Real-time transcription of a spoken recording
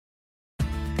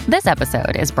This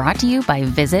episode is brought to you by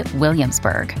Visit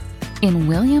Williamsburg. In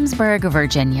Williamsburg,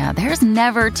 Virginia, there's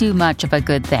never too much of a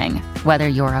good thing. Whether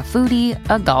you're a foodie,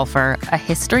 a golfer, a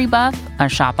history buff, a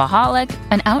shopaholic,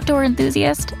 an outdoor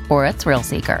enthusiast, or a thrill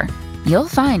seeker, you'll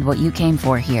find what you came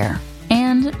for here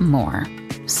and more.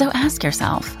 So ask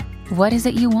yourself, what is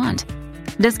it you want?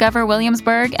 Discover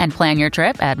Williamsburg and plan your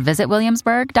trip at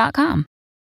visitwilliamsburg.com.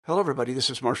 Hello, everybody.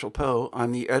 This is Marshall Poe.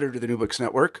 I'm the editor of the New Books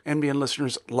Network. NBN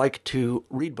listeners like to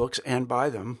read books and buy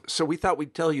them. So we thought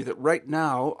we'd tell you that right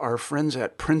now, our friends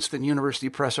at Princeton University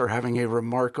Press are having a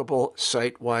remarkable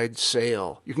site-wide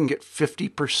sale. You can get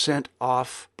 50%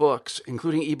 off books,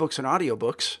 including ebooks and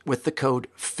audiobooks, with the code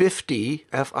 50,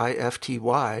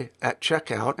 F-I-F-T-Y, at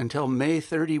checkout until May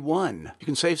 31. You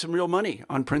can save some real money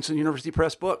on Princeton University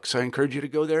Press books. I encourage you to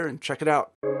go there and check it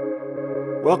out.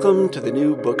 Welcome to the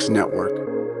New Books Network.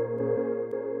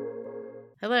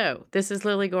 Hello, this is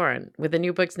Lily Gorin with the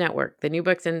New Books Network, the New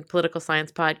Books and Political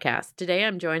Science podcast. Today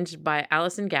I'm joined by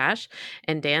Alison Gash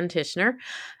and Dan Tichenor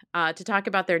to talk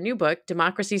about their new book,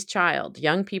 Democracy's Child: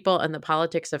 Young People and the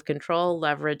Politics of Control,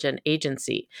 Leverage, and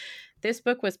Agency. This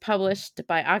book was published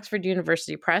by Oxford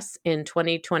University Press in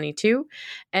 2022,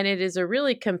 and it is a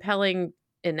really compelling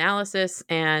analysis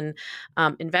and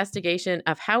investigation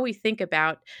of how we think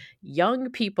about young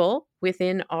people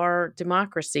within our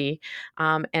democracy,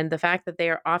 and the fact that they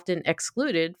are often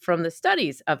excluded from the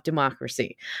studies of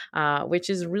democracy, which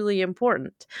is really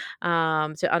important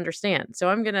to understand. So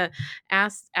I'm going to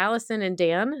ask Alison and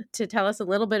Dan to tell us a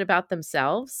little bit about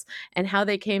themselves and how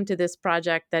they came to this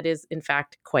project that is, in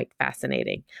fact, quite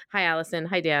fascinating. Hi, Alison.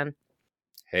 Hi, Dan.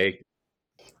 Hey,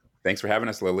 thanks for having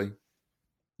us, Lily.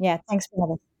 Yeah, thanks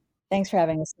for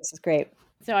having us. This is great.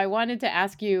 So I wanted to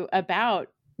ask you about,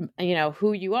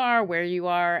 who you are, where you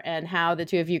are, and how the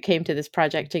two of you came to this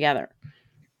project together.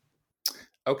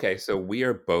 Okay, so we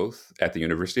are both at the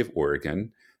University of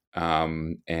Oregon,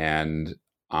 and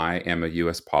I am a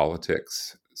U.S.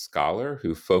 politics scholar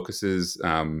who focuses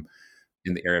in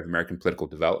the area of American political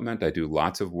development. I do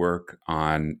lots of work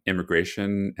on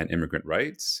immigration and immigrant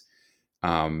rights,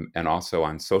 and also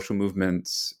on social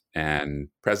movements and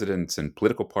presidents and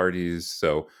political parties,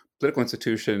 so political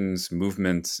institutions,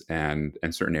 movements, and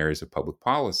certain areas of public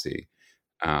policy.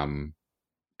 And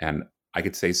I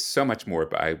could say so much more,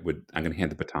 but I'm going to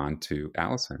hand the baton to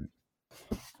Alison.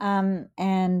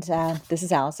 This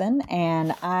is Alison,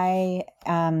 and I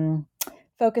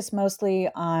focus mostly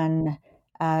on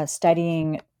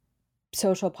studying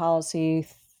social policy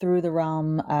through the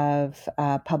realm of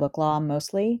public law,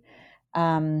 mostly.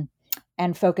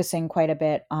 And focusing quite a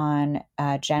bit on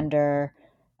gender,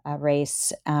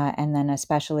 race, and then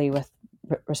especially with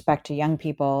respect to young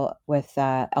people with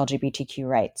LGBTQ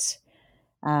rights.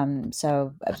 My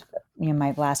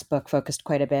last book focused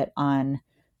quite a bit on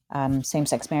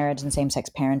same-sex marriage and same-sex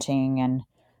parenting,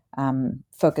 and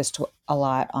focused a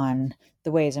lot on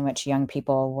the ways in which young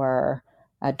people were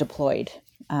deployed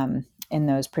in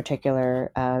those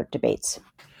particular debates.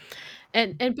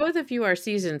 And both of you are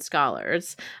seasoned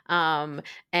scholars, and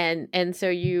so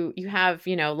you have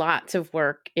lots of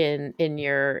work in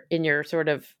your sort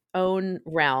of own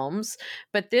realms,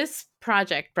 but this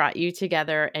project brought you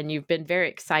together, and you've been very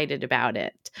excited about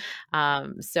it.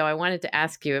 So I wanted to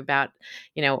ask you about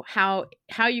how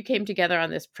you came together on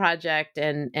this project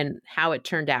and how it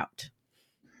turned out.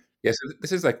 Yes,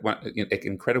 this is like an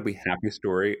incredibly happy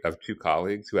story of two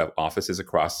colleagues who have offices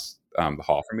across the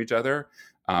hall from each other.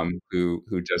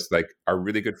 Who just like are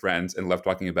really good friends and love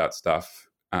talking about stuff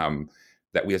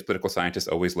that we as political scientists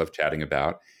always love chatting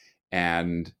about.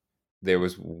 And there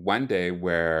was one day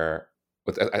where,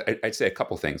 I'd say a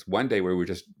couple things. One day where we were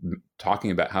just talking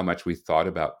about how much we thought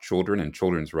about children and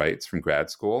children's rights from grad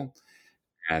school.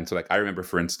 And so I remember,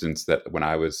 for instance, that when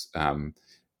I was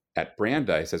at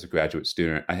Brandeis as a graduate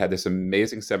student, I had this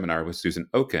amazing seminar with Susan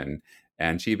Oken,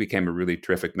 and she became a really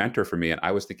terrific mentor for me. And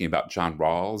I was thinking about John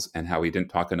Rawls and how he didn't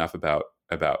talk enough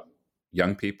about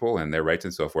young people and their rights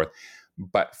and so forth.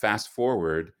 But fast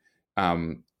forward,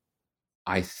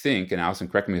 I think, and Alison,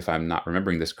 correct me if I'm not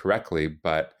remembering this correctly,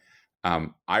 but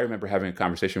I remember having a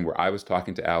conversation where I was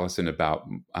talking to Alison about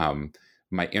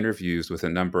my interviews with a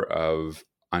number of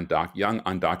young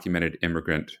undocumented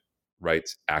immigrant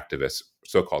rights activists,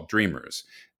 so-called dreamers,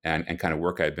 and kind of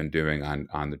work I've been doing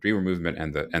on the Dreamer movement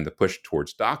and the push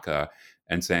towards DACA,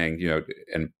 and saying,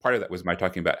 and part of that was my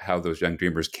talking about how those young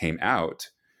dreamers came out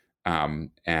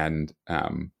and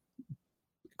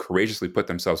courageously put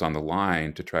themselves on the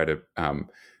line to try to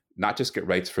not just get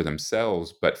rights for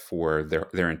themselves, but for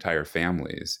their entire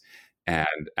families.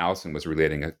 And Alison was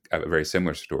relating a very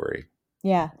similar story.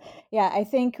 Yeah. I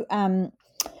think,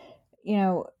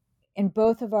 in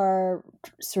both of our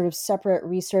sort of separate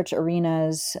research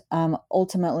arenas,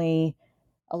 ultimately,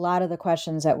 a lot of the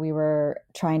questions that we were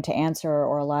trying to answer,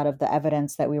 or a lot of the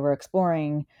evidence that we were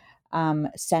exploring,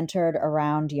 centered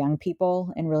around young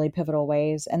people in really pivotal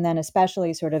ways, and then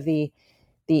especially sort of the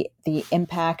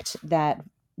impact that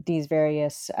these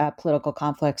various political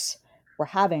conflicts were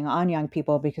having on young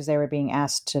people, because they were being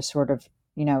asked to sort of,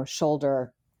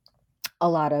 shoulder a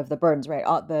lot of the burdens, right?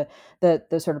 All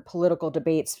the sort of political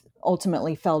debates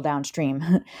ultimately fell downstream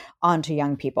onto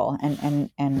young people, and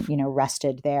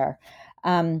rested there.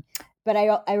 But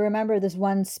I remember this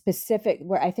one specific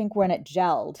where I think when it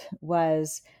gelled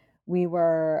was we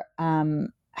were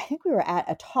I think we were at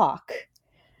a talk,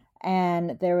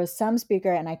 and there was some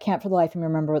speaker, and I can't for the life of me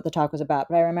remember what the talk was about,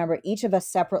 but I remember each of us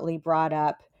separately brought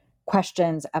up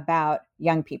questions about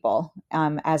young people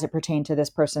as it pertained to this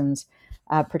person's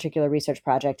particular research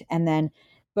project. And then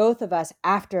both of us,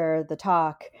 after the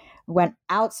talk, went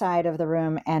outside of the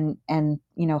room and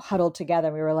huddled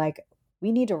together. We were like,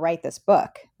 we need to write this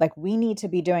book. Like, we need to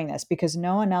be doing this because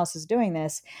no one else is doing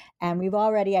this. And we've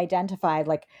already identified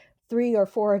like 3 or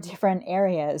 4 different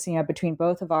areas, between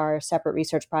both of our separate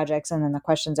research projects and then the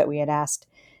questions that we had asked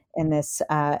in this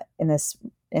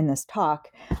talk.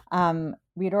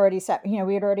 We had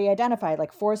already identified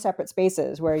like 4 separate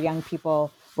spaces where young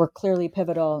people were clearly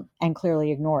pivotal and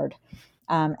clearly ignored.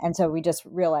 And so we just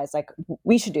realized, like,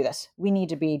 we should do this. We need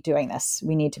to be doing this.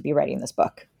 We need to be writing this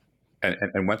book.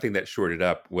 And one thing that shored it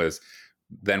up was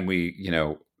then we,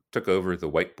 took over the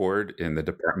whiteboard in the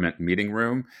department meeting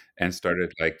room and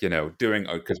started doing,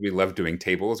 because we love doing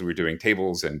tables. We were doing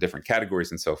tables in different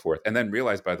categories and so forth. And then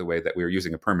realized, by the way, that we were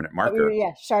using a permanent marker.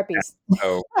 Sharpies.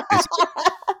 So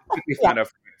we found out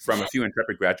from a few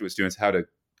intrepid graduate students how to,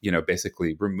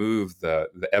 basically remove the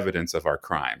evidence of our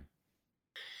crime.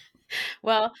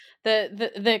 Well,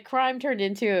 the crime turned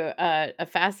into a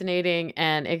fascinating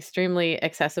and extremely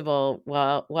accessible,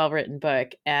 well written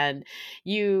book. And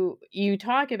you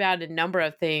talk about a number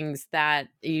of things that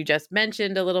you just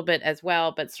mentioned a little bit as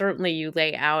well, but certainly you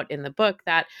lay out in the book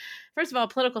that, first of all,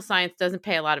 political science doesn't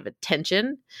pay a lot of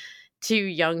attention to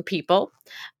young people,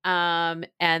 and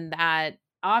that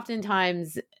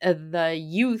oftentimes the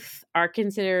youth are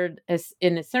considered, as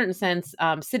in a certain sense,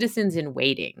 citizens in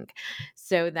waiting,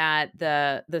 so that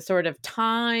the sort of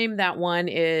time that one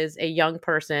is a young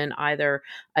person, either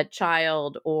a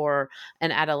child or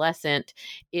an adolescent,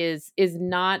 is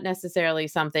not necessarily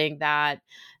something that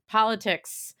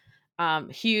politics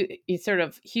sort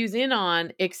of hews in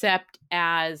on, except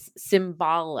as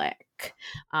symbolic,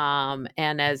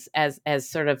 and as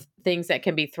sort of things that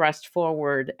can be thrust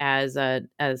forward as a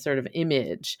sort of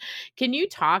image. Can you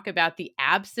talk about the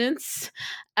absence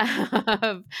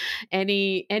of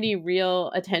any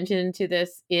real attention to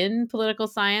this in political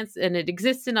science? And it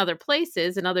exists in other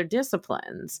places, in other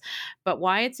disciplines, but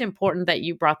why it's important that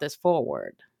you brought this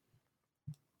forward?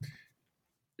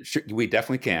 Sure, we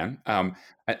definitely can.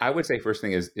 I would say first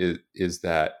thing is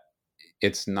that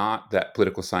it's not that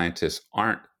political scientists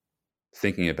aren't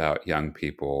thinking about young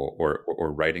people or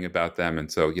writing about them.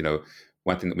 And so,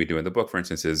 one thing that we do in the book, for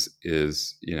instance,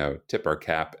 is tip our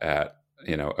cap at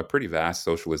a pretty vast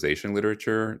socialization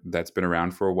literature that's been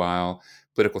around for a while.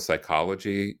 Political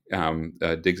psychology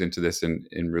digs into this in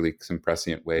really some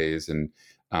prescient ways, and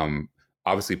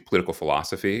obviously political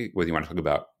philosophy, whether you want to talk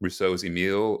about Rousseau's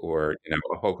Emile or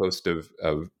a whole host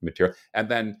of material, and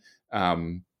then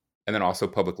also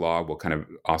public law will kind of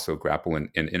also grapple in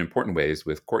important ways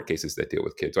with court cases that deal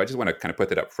with kids. So I just want to kind of put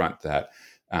that up front that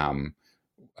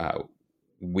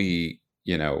we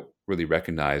really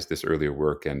recognize this earlier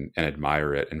work and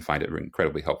admire it and find it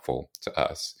incredibly helpful to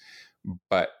us.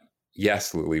 But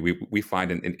yes, Lily, we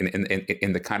find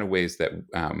in the kind of ways that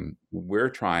we're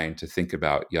trying to think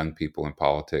about young people in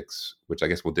politics, which I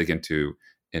guess we'll dig into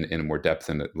in more depth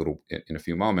in a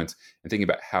few moments, and thinking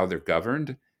about how they're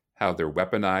governed, how they're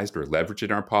weaponized or leveraged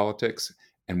in our politics,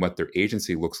 and what their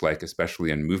agency looks like, especially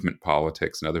in movement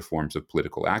politics and other forms of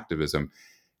political activism,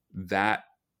 that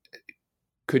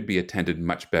could be attended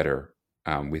much better,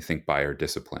 we think, by our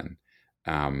discipline.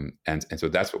 And so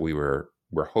that's what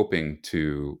we're hoping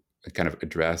to kind of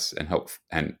address and help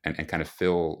and kind of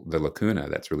fill the lacuna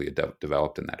that's really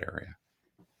developed in that area.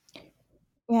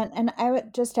 Yeah, and I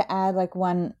would just to add like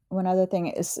one other thing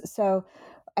is, so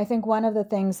I think one of the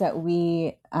things that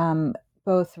we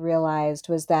both realized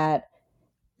was that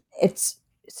it's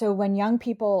so when young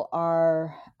people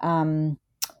are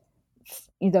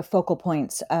the focal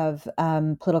points of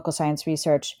political science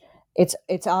research,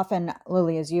 it's often,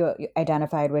 Lily, as you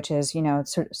identified, which is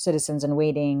sort of citizens in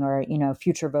waiting or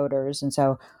future voters, and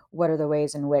so what are the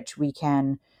ways in which we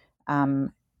can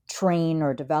train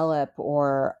or develop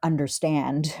or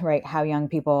understand, right, how young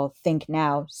people think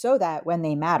now, so that when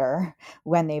they matter,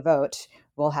 when they vote,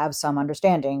 we'll have some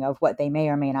understanding of what they may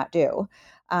or may not do.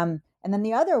 And then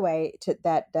the other way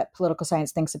that political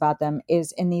science thinks about them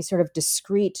is in these sort of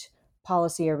discrete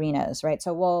policy arenas, right?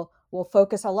 So we'll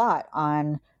focus a lot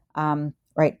on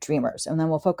right, dreamers, and then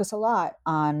we'll focus a lot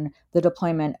on the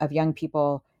deployment of young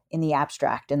people in the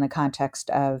abstract, in the context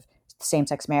of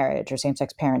same-sex marriage or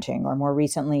same-sex parenting, or more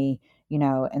recently,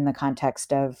 in the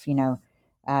context of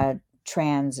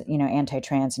trans,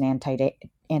 anti-trans and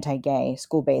anti-gay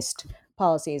school-based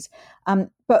policies.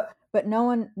 But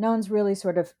no one's really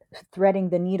sort of threading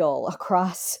the needle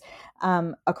across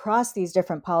these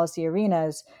different policy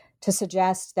arenas to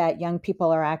suggest that young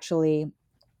people are actually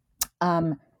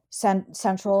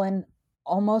central in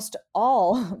almost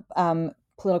all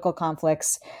political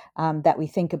conflicts that we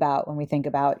think about when we think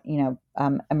about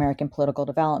American political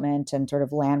development and sort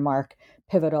of landmark,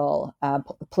 pivotal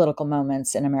political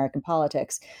moments in American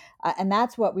politics. And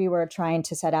that's what we were trying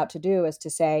to set out to do, is to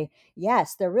say,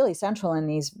 yes, they're really central in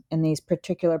these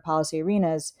particular policy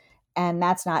arenas, and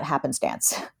that's not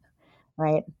happenstance,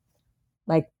 right?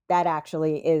 Like, that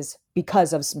actually is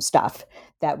because of some stuff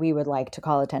that we would like to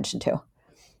call attention to.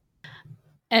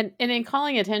 And in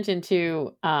calling attention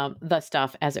to the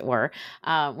stuff, as it were,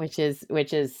 which is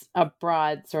a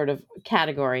broad sort of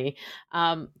category,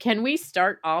 can we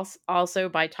start also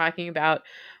by talking about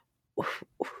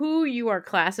who you are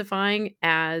classifying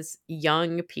as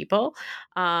young people,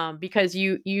 because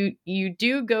you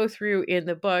do go through in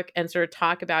the book and sort of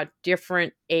talk about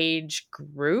different age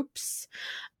groups,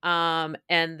 and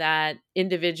that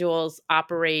individuals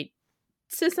operate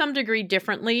to some degree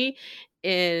differently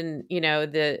in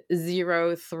the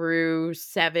 0 through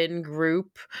 7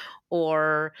 group,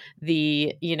 or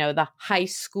the high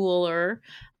schooler.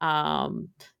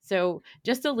 So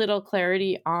just a little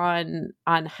clarity on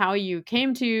how you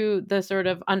came to the sort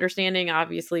of understanding.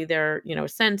 Obviously there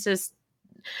census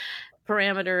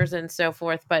parameters and so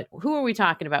forth, but who are we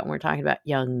talking about when we're talking about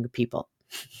young people?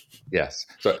 Yes.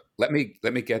 So let me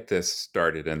get this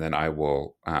started, and then I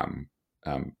will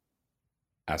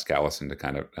ask Alison to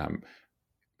kind of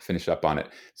finish up on it.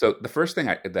 So the first thing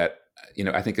that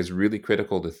I think is really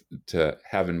critical to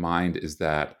have in mind is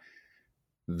that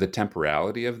the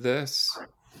temporality of this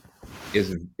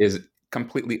is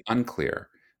completely unclear.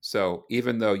 So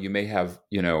even though you may have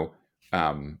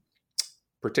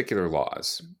particular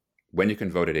laws, when you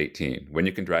can vote at 18, when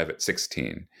you can drive at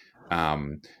 16,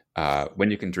 when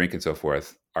you can drink and so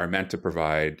forth, are meant to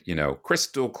provide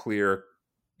crystal clear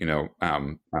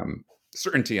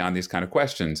certainty on these kind of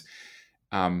questions.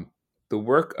 The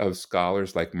work of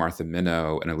scholars like Martha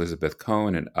Minow and Elizabeth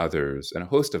Cohn and others, and a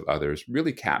host of others,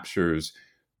 really captures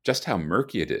just how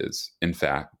murky it is, in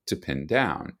fact, to pin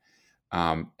down.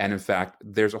 And in fact,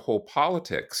 there's a whole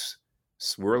politics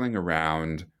swirling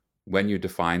around when you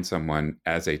define someone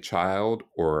as a child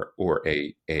or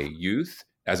a youth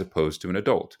as opposed to an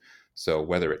adult. So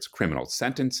whether it's criminal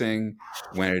sentencing,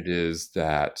 when it is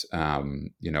that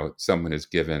someone is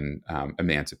given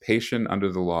emancipation under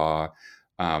the law,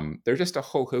 there's just a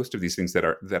whole host of these things that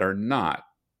are not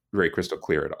very crystal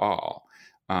clear at all.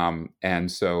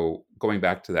 And so going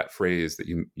back to that phrase that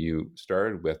you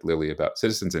started with, Lily, about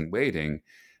citizens in waiting,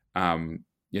 it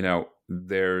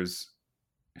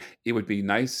would be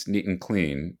nice, neat, and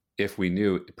clean if we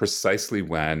knew precisely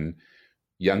when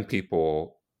young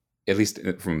people, at least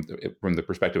from the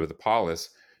perspective of the polis,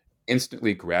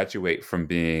 instantly graduate from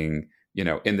being,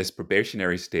 in this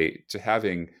probationary state to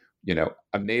having,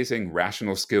 amazing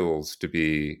rational skills to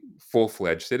be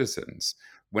full-fledged citizens.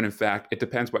 When in fact, it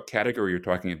depends what category you're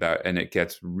talking about, and it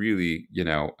gets really,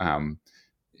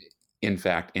 in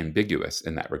fact, ambiguous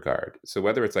in that regard. So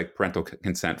whether it's like parental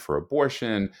consent for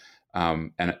abortion,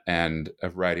 and a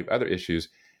variety of other issues,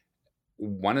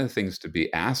 one of the things to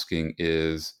be asking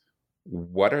is,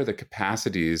 what are the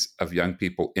capacities of young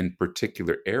people in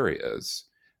particular areas?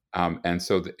 And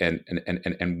so,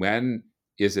 and when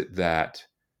is it that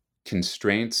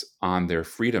constraints on their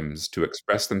freedoms to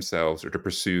express themselves or to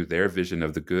pursue their vision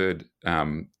of the good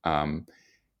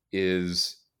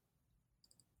is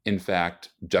in fact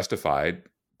justified?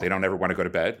 They don't ever want to go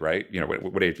to bed, right?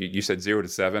 What age? You said 0 to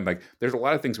 7. Like, there's a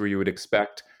lot of things where you would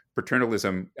expect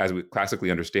paternalism, as we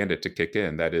classically understand it, to kick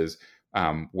in. That is,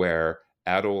 where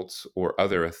adults or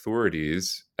other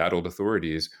adult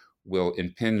authorities will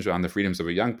impinge on the freedoms of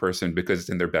a young person because it's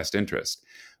in their best interest.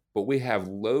 But we have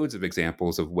loads of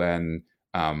examples of when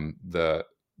the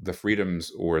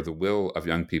freedoms or the will of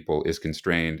young people is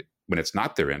constrained when it's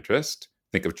not their interest.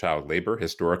 Think of child labor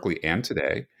historically and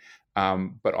today,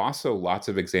 but also lots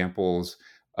of examples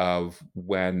of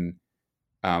when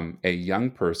a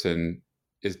young person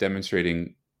is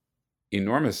demonstrating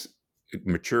enormous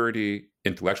maturity,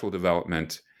 intellectual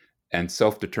development, and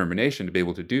self-determination to be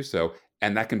able to do so,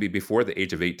 and that can be before the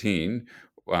age of 18,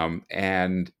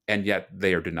 and yet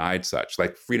they are denied such,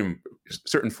 like freedom,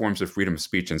 certain forms of freedom of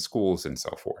speech in schools and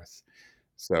so forth.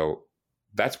 So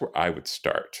that's where I would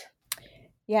start.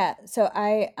 Yeah. So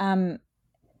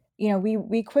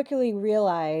we quickly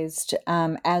realized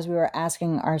as we were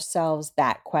asking ourselves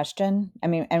that question. I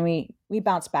mean, and we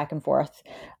bounced back and forth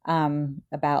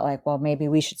about like, well, maybe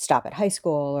we should stop at high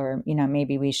school, or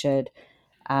maybe we should,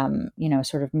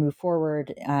 sort of move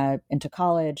forward into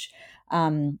college.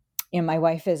 My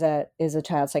wife is a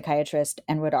child psychiatrist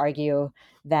and would argue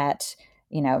that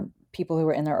people who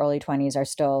are in their early 20s are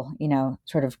still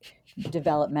sort of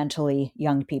developmentally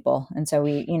young people, and so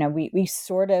we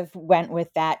sort of went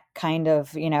with that kind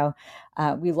of we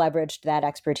leveraged that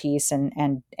expertise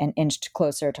and inched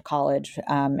closer to college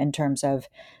in terms of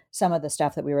some of the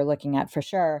stuff that we were looking at for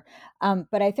sure.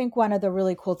 But I think one of the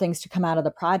really cool things to come out of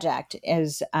the project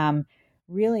is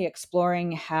really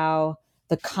exploring how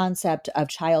the concept of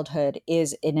childhood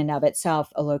is in and of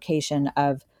itself a location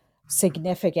of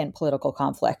significant political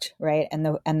conflict, right? And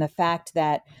the fact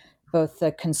that both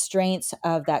the constraints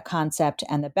of that concept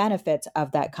and the benefits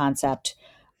of that concept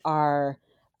are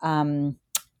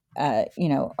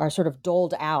are sort of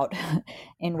doled out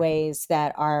in ways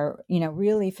that are,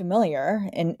 really familiar.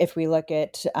 And if we look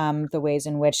at the ways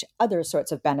in which other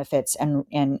sorts of benefits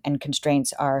and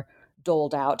constraints are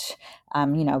doled out,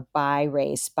 by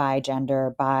race, by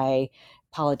gender, by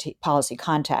policy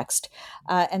context.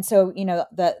 And so,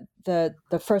 the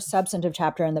first substantive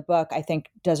chapter in the book, I think,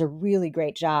 does a really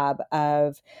great job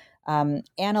of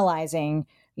analyzing,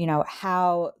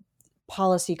 how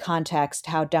policy context,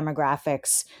 how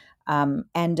demographics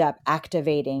end up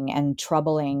activating and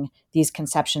troubling these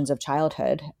conceptions of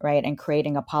childhood, right? And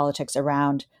creating a politics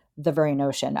around the very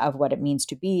notion of what it means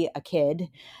to be a kid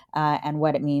and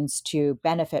what it means to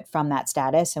benefit from that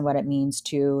status and what it means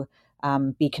to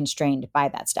be constrained by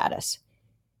that status.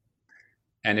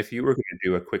 And if you were going to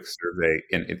do a quick survey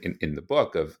in the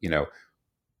book of,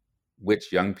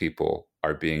 which young people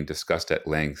are being discussed at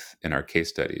length in our case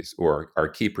studies or our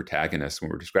key protagonists when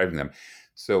we're describing them.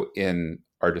 So in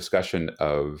our discussion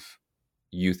of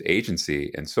youth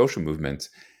agency and social movements,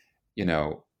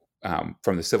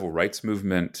 from the civil rights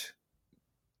movement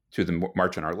to the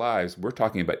March on Our Lives, we're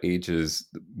talking about ages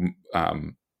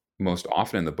most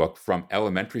often in the book from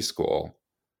elementary school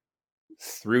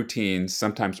through teens,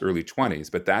 sometimes early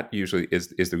 20s, but that usually is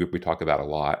the group we talk about a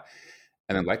lot.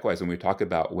 And then likewise, when we talk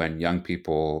about when young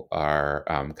people are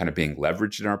kind of being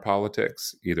leveraged in our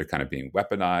politics, either kind of being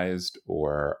weaponized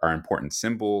or are important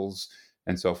symbols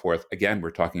and so forth, again,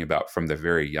 we're talking about from the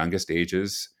very youngest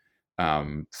ages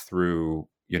through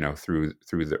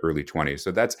the early 20s.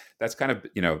 So that's kind of,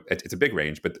 it's a big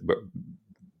range, but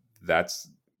that's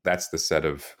the set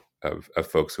of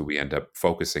folks who we end up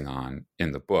focusing on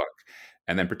in the book.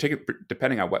 And then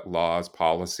depending on what laws,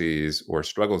 policies, or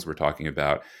struggles we're talking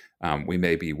about, we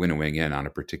may be winnowing in on a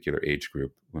particular age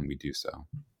group when we do so.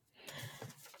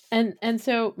 And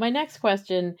so my next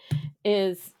question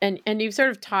is, and you've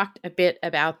sort of talked a bit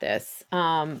about this,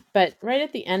 but right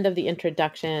at the end of the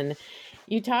introduction,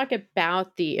 you talk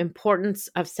about the importance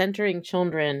of centering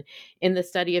children in the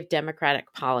study of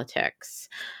democratic politics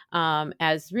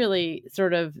as really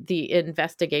sort of the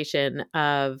investigation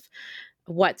of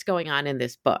what's going on in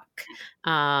this book,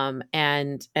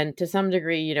 and to some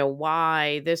degree,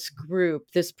 why this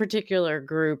particular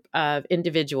group of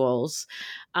individuals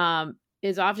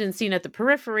is often seen at the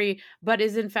periphery, but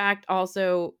is in fact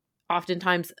also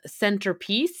oftentimes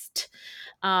centerpieced,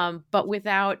 but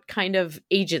without kind of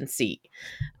agency.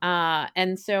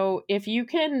 And so if you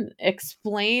can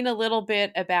explain a little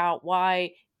bit about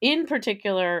why, in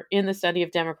particular, in the study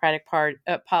of democratic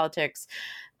politics,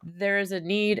 there is a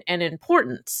need and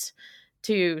importance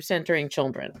to centering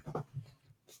children.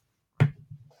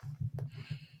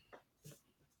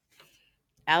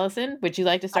 Alison, would you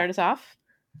like to start us off?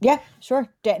 Yeah, sure.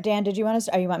 Dan, did you want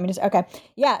to? Oh, you want me to? Okay.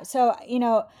 Yeah. So,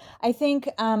 I think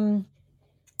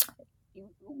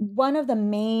one of the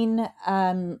main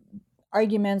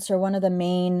arguments or one of the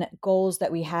main goals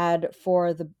that we had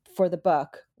for the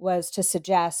book was to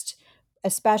suggest,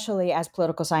 especially as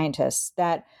political scientists,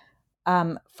 that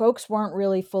folks weren't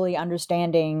really fully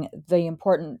understanding the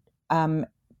important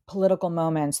political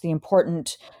moments, the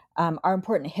important our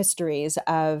important histories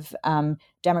of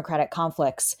democratic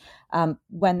conflicts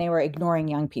when they were ignoring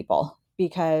young people,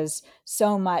 because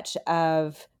so much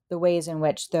of the ways in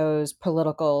which those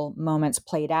political moments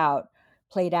played out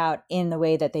played out in the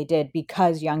way that they did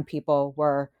because young people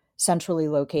were centrally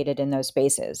located in those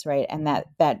spaces, right? And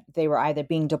that they were either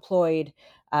being deployed.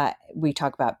 We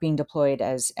talk about being deployed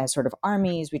as sort of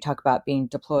armies. We talk about being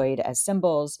deployed as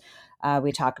symbols.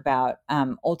 We talk about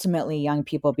ultimately young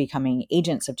people becoming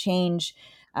agents of change.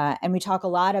 And we talk a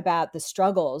lot about the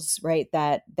struggles, right,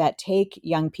 that take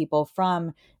young people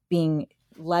from being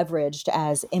leveraged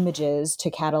as images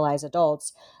to catalyze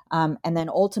adults, and then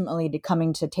ultimately to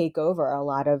coming to take over a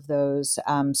lot of those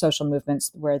social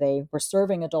movements where they were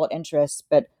serving adult interests,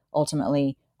 but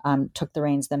ultimately took the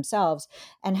reins themselves,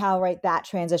 and how, right, that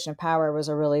transition of power was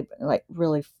a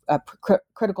really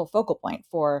critical focal point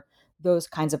for those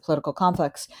kinds of political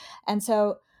conflicts. And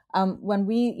so when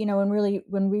we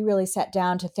really sat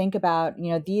down to think about,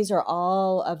 these are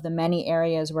all of the many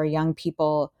areas where young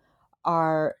people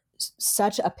are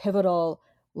such a pivotal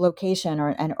location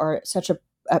or such a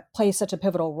play such a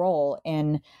pivotal role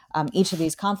in each of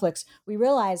these conflicts, we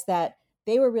realized that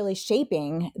they were really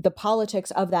shaping the politics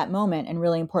of that moment in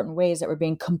really important ways that were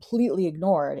being completely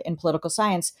ignored in political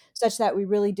science, such that we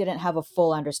really didn't have a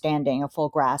full understanding, a full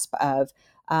grasp of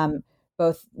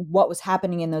both what was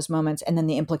happening in those moments and then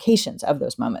the implications of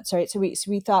those moments, right? So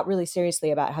we thought really seriously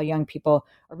about how young people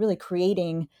are really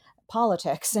creating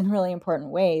politics in really important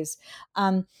ways.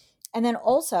 And then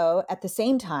also at the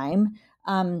same time,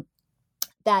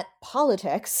 that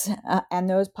politics and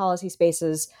those policy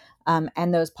spaces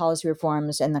and those policy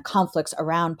reforms and the conflicts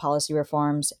around policy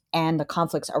reforms and the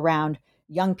conflicts around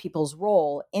young people's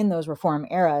role in those reform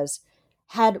eras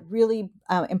had really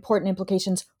important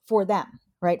implications for them,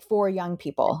 right? For young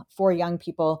people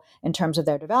in terms of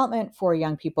their development, for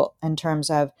young people in terms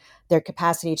of their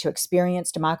capacity to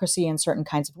experience democracy in certain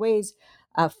kinds of ways,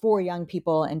 for young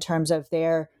people in terms of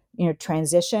their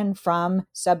transition from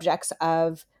subjects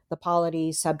of the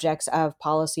polity, subjects of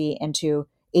policy into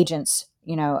agents,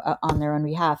 on their own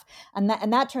behalf. And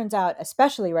that turns out,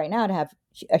 especially right now, to have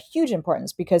a huge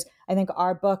importance, because I think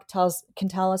our book can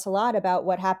tell us a lot about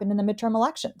what happened in the midterm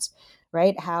elections,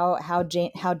 right? How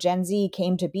Gen Z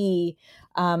came to be,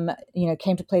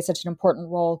 came to play such an important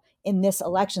role in this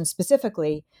election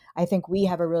specifically. I think we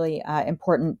have a really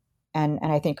important and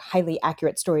I think highly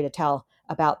accurate story to tell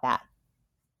about that.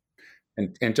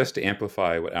 And just to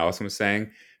amplify what Alison was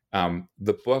saying,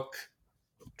 the book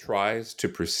tries to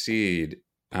proceed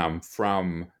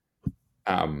from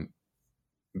kind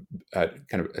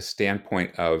of a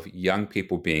standpoint of young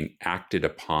people being acted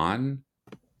upon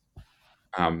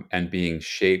and being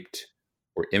shaped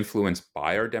or influenced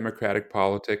by our democratic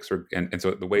politics, and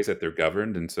so the ways that they're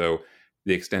governed, and so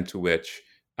the extent to which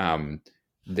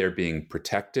they're being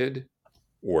protected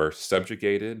or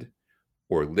subjugated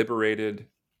or liberated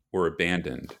or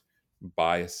abandoned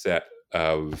by a set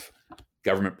of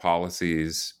government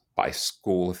policies, by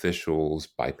school officials,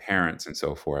 by parents, and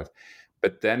so forth.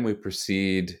 But then we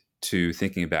proceed to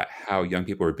thinking about how young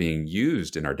people are being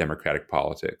used in our democratic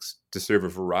politics to serve a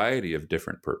variety of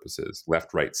different purposes,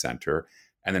 left, right, center.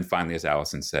 And then finally, as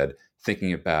Alison said,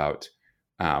 thinking about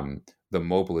the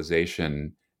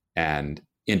mobilization and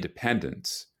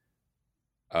independence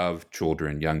of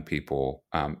children, young people,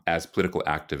 as political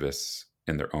activists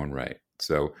in their own right.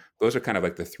 So those are kind of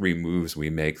like the three moves we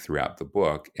make throughout the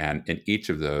book. And in each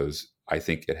of those, I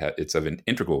think it's of an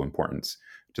integral importance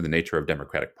to the nature of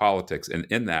democratic politics. And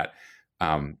in that,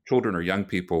 children or young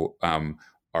people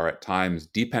are at times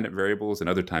dependent variables and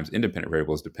other times independent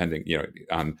variables, depending,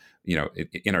 on,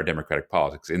 in our democratic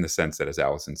politics, in the sense that, as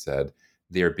Alison said,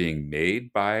 they're being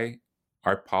made by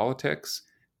our politics,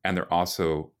 and they're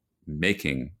also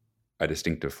making a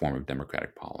distinctive form of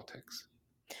democratic politics.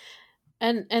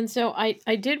 And so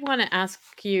I did want to ask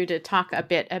you to talk a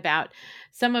bit about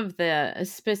some of the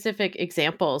specific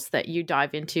examples that you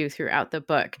dive into throughout the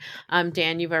book.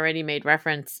 Dan, you've already made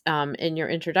reference in your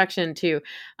introduction to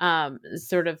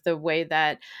sort of the way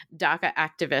that DACA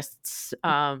activists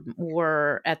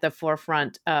were at the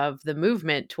forefront of the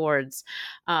movement towards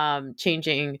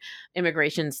changing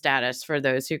immigration status for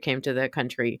those who came to the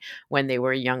country when they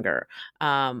were younger.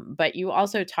 But you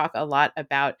also talk a lot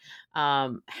about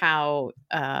how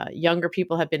younger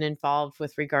people have been involved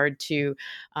with regard to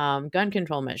gun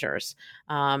control measures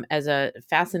as a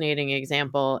fascinating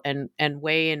example and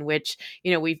way in which,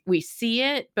 we see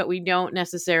it, but we don't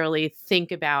necessarily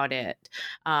think about it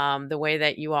the way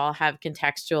that you all have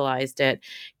contextualized it.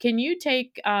 Can you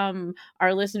take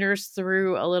our listeners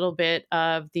through a little bit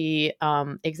of the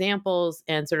examples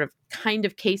and sort of kind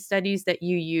of case studies that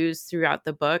you use throughout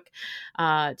the book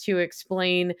to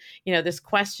explain, this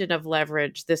question of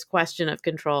leverage, this question of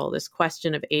control, this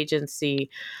question of agency,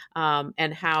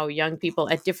 and how young people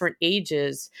at different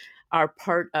ages are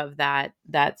part of that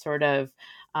sort of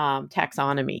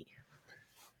taxonomy?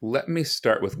 Let me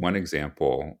start with one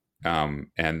example, and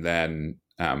then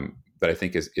that I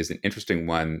think is an interesting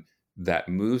one that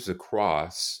moves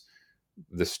across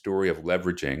the story of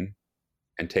leveraging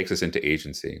and takes us into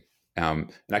agency.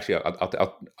 And actually,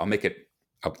 I'll make it.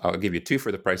 I'll give you two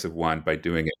for the price of one by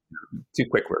doing it two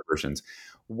quick versions.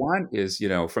 One is,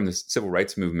 from the civil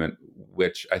rights movement,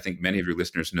 which I think many of your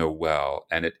listeners know well,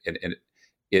 and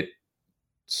it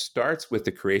starts with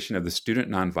the creation of the Student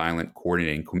Nonviolent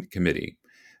Coordinating Committee,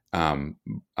 and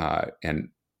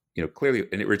clearly,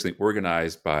 and originally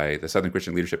organized by the Southern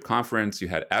Christian Leadership Conference. You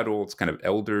had adults, kind of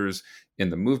elders in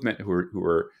the movement who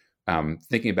were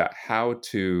thinking about how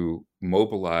to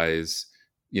mobilize,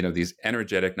 these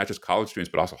energetic, not just college students,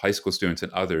 but also high school students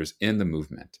and others in the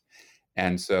movement.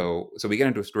 And so we get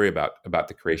into a story about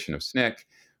the creation of SNCC.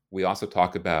 We also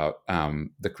talk about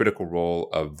the critical role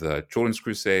of the Children's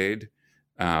Crusade,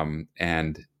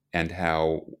 and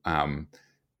how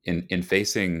in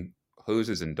facing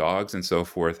hoses and dogs and so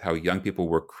forth, how young people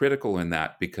were critical in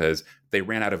that because they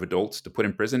ran out of adults to put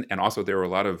in prison, and also there were a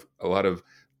lot of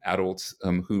adults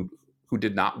who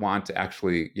did not want to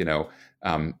actually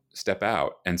step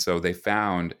out, and so they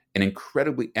found an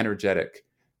incredibly energetic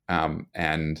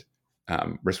and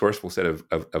resourceful set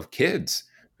of kids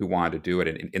who wanted to do it.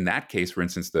 And in that case, for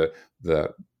instance,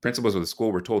 the principals of the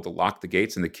school were told to lock the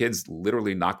gates, and the kids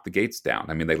literally knocked the gates down.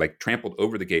 I mean, they trampled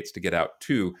over the gates to get out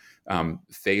to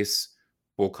face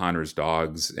Bull Connor's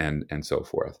dogs and so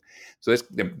forth. So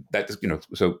that's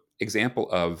so example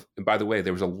of. And by the way,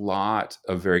 there was a lot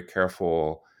of very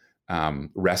careful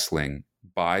wrestling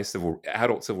by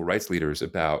adult civil rights leaders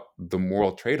about the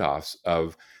moral trade-offs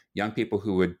of young people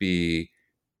who would be,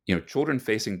 children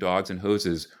facing dogs and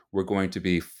hoses were going to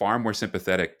be far more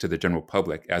sympathetic to the general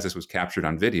public, as this was captured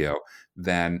on video,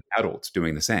 than adults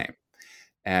doing the same.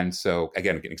 And so,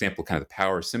 again, an example of kind of the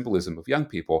power symbolism of young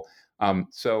people.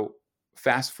 So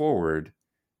fast forward,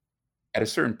 at a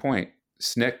certain point,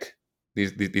 SNCC,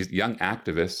 these young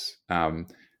activists,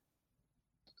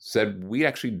 said, we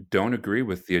actually don't agree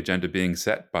with the agenda being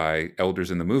set by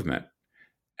elders in the movement.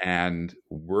 And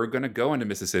we're going to go into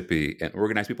Mississippi and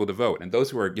organize people to vote. And those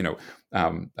who are,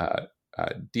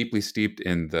 deeply steeped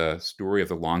in the story of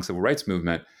the long civil rights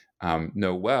movement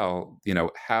know well,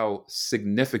 how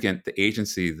significant the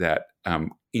agency that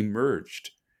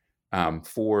emerged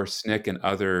for SNCC and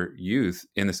other youth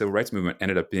in the civil rights movement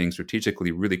ended up being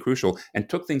strategically really crucial and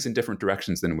took things in different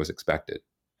directions than was expected.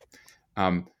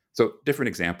 So different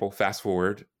example, fast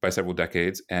forward by several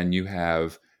decades, and you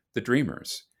have the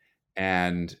Dreamers.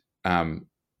 And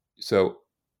so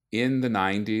in the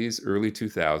 90s, early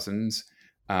 2000s,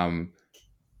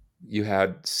 you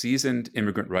had seasoned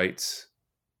immigrant rights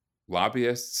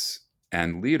lobbyists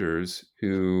and leaders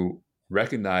who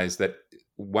recognized that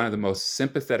one of the most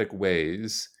sympathetic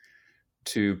ways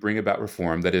to bring about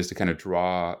reform, that is to kind of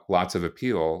draw lots of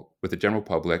appeal with the general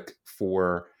public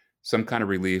for some kind of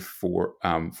relief for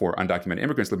undocumented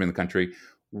immigrants living in the country,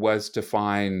 was to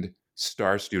find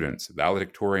star students,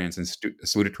 valedictorians and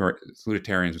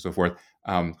salutatorians and so forth,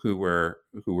 who were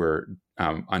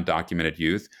undocumented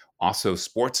youth, also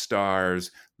sports stars,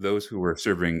 those who were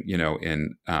serving,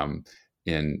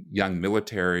 in young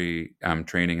military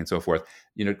training and so forth.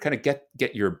 Kind of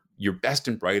get your best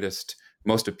and brightest,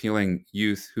 most appealing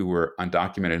youth who were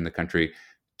undocumented in the country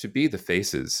to be the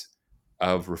faces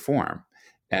of reform.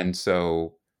 And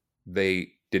so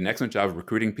they did an excellent job of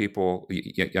recruiting people,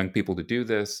 young people, to do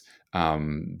this.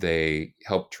 They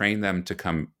helped train them to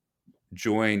come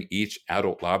join each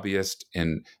adult lobbyist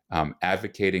in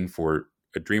advocating for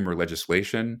a Dreamer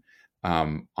legislation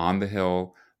on the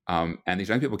Hill. And these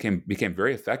young people became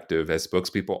very effective as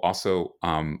spokespeople, also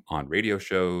on radio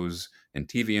shows and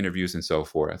TV interviews and so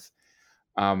forth.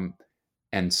 And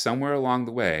somewhere along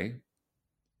the way,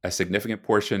 a significant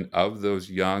portion of those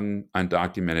young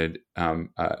undocumented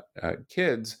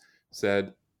kids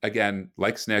said, again,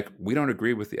 like SNCC, we don't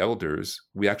agree with the elders.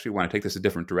 We actually want to take this a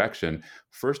different direction.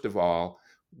 First of all,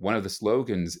 one of the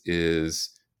slogans is,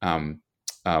 in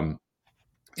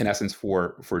essence,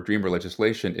 for Dreamer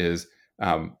legislation is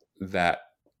that,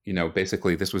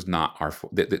 basically this was not our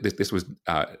fault. This was,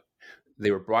 they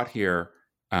were brought here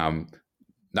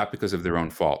not because of their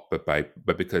own fault,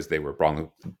 but because they were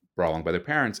brought along by their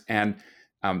parents. And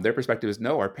their perspective is,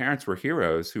 no, our parents were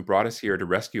heroes who brought us here to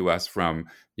rescue us from,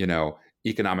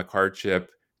 economic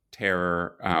hardship,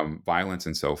 terror, violence,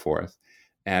 and so forth.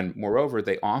 And moreover,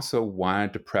 they also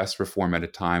wanted to press reform at a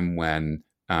time when,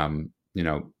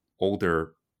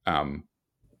 older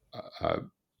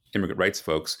immigrant rights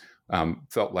folks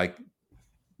felt like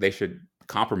they should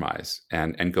compromise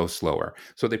and go slower.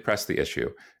 So they pressed the issue.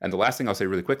 And the last thing I'll say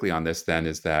really quickly on this then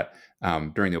is that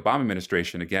during the Obama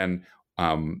administration, again,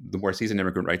 the more seasoned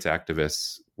immigrant rights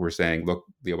activists were saying, look,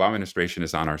 the Obama administration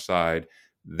is on our side.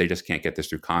 They just can't get this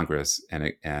through Congress.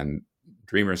 And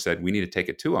Dreamers said, we need to take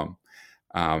it to them.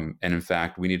 And in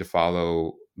fact, we need to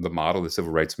follow the model of the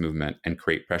civil rights movement and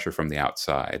create pressure from the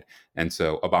outside. And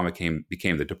so Obama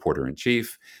became the deporter in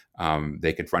chief.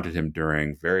 They confronted him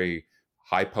during very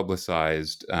high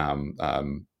publicized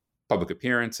public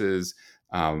appearances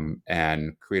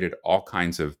and created all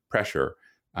kinds of pressure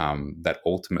that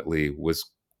ultimately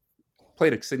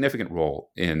played a significant role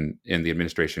in the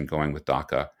administration going with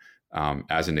DACA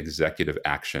as an executive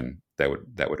action that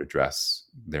would address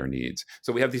their needs.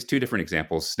 So we have these two different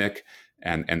examples, SNCC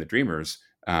and the Dreamers,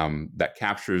 that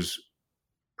captures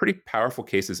pretty powerful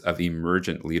cases of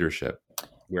emergent leadership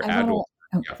where adults.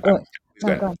 Go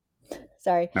on.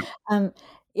 Sorry. No.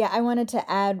 I wanted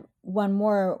to add one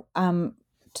more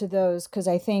to those because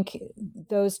I think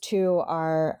those two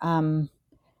are,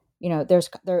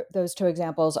 those two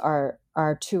examples are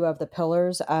two of the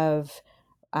pillars of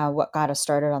what got us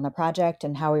started on the project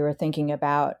and how we were thinking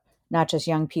about not just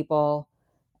young people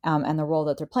and the role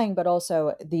that they're playing, but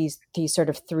also these sort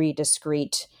of three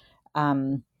discrete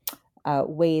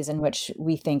ways in which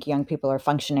we think young people are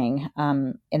functioning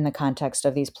in the context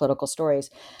of these political stories.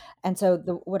 And so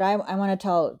what I want to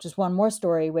tell just one more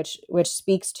story, which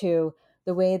speaks to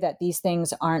the way that these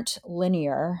things aren't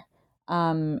linear,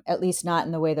 at least not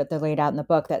in the way that they're laid out in the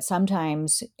book, that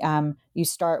sometimes you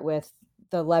start with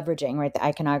the leveraging, right, the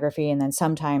iconography, and then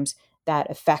sometimes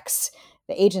that affects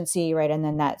the agency, right, and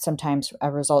then that sometimes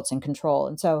results in control.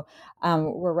 And so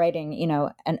we're writing,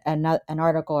 an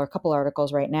article or a couple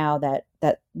articles right now that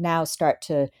now start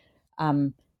to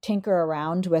tinker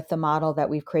around with the model that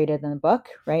we've created in the book,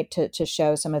 right, to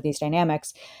show some of these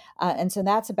dynamics. And so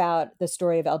that's about the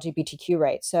story of LGBTQ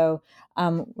rights. So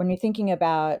when you're thinking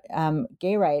about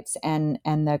gay rights and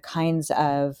the kinds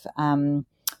of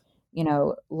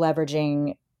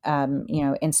leveraging,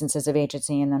 instances of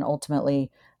agency and then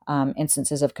ultimately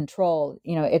instances of control,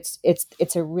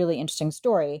 it's a really interesting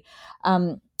story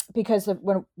because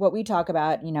what we talk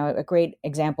about, a great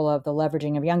example of the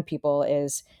leveraging of young people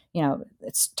is,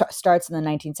 it starts in the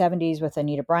 1970s with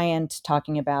Anita Bryant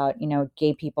talking about,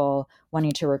 gay people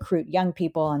wanting to recruit young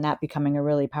people and that becoming a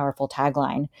really powerful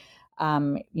tagline.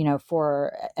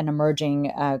 For an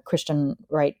emerging Christian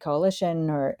right coalition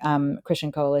or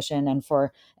Christian coalition, and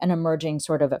for an emerging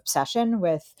sort of obsession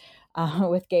with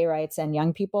gay rights and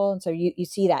young people. And so you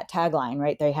see that tagline,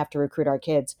 right? They have to recruit our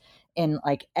kids in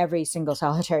like every single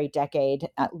solitary decade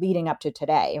leading up to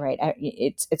today, right?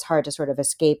 It's hard to sort of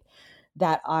escape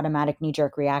that automatic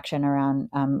knee-jerk reaction around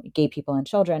gay people and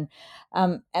children.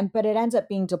 But it ends up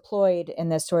being deployed in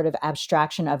this sort of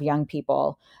abstraction of young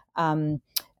people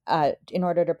in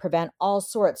order to prevent all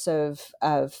sorts of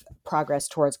progress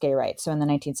towards gay rights. So in the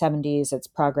 1970s, it's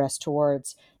progress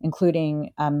towards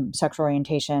including sexual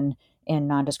orientation in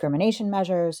non-discrimination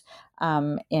measures,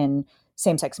 in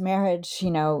same-sex marriage.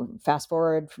 Fast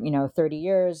forward 30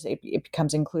 years, it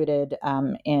becomes included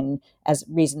in as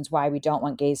reasons why we don't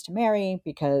want gays to marry,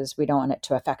 because we don't want it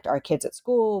to affect our kids at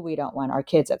school. We don't want our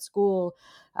kids at school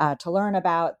to learn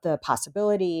about the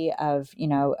possibility of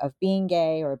being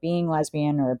gay or being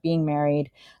lesbian or being married.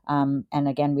 And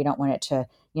again, we don't want it to,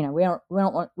 we don't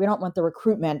want the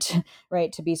recruitment,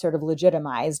 right, to be sort of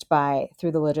legitimized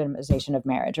through the legitimization of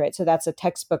marriage, right? So that's a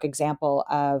textbook example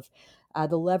of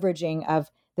the leveraging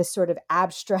of this sort of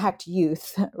abstract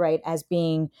youth, right, as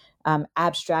being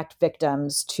abstract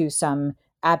victims to some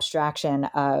abstraction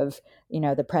of,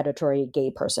 the predatory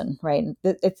gay person, right?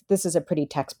 This is a pretty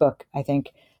textbook, I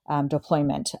think,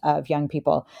 deployment of young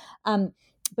people.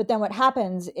 But then what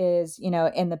happens is,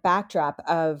 in the backdrop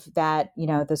of that,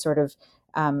 the sort of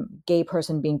gay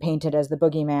person being painted as the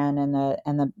boogeyman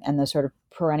and the sort of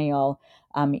perennial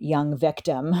young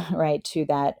victim, right, to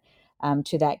that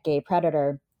gay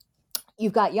predator,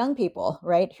 you've got young people,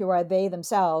 right, who are they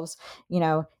themselves,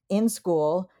 in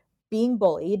school being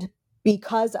bullied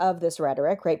because of this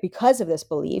rhetoric, right, because of this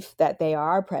belief that they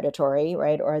are predatory,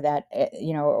 right, or that,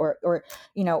 or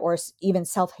even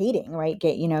self-hating, right,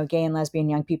 gay and lesbian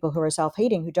young people who are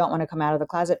self-hating, who don't want to come out of the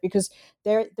closet because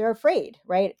they're afraid,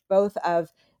 right, both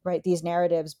of, right, these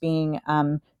narratives being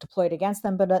deployed against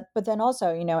them, but then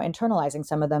also, internalizing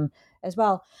some of them as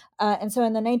well. And so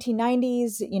in the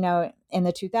 1990s, in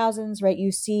the 2000s, right,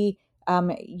 you see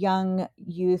young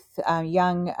youth,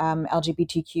 young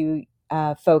LGBTQ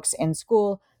folks in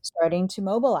school starting to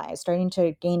mobilize, starting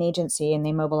to gain agency, and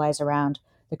they mobilize around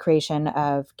the creation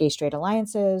of gay-straight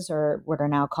alliances, or what are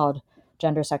now called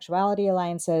gender sexuality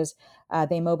alliances.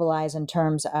 They mobilize in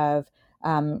terms of,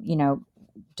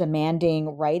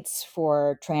 demanding rights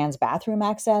for trans bathroom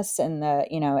access in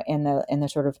the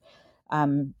sort of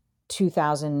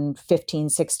 2015,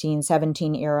 16,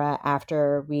 17 era,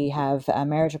 after we have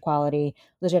marriage equality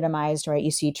legitimized, right?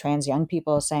 You see trans young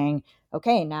people saying,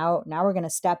 okay, now we're going to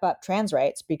step up trans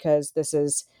rights because this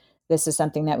is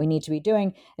something that we need to be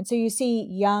doing. And so you see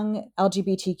young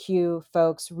LGBTQ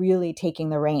folks really taking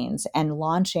the reins and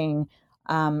launching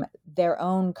their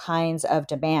own kinds of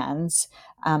demands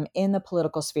in the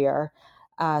political sphere,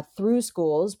 through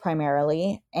schools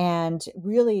primarily, and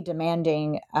really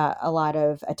demanding a lot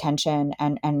of attention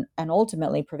and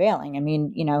ultimately prevailing. I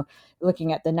mean,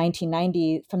 looking at the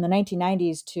 1990s, from the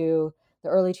 1990s to the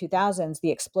early 2000s,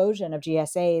 the explosion of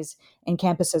GSAs in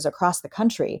campuses across the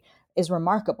country is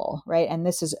remarkable, right? And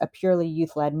this is a purely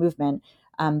youth-led movement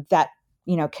that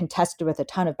contested with a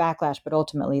ton of backlash, but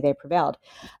ultimately they prevailed.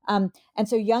 And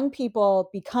so young people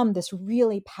become this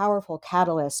really powerful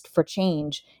catalyst for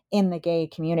change in the gay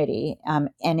community,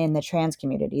 and in the trans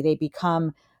community. They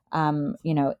become,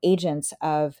 agents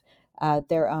of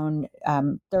their own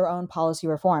policy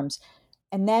reforms.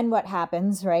 And then what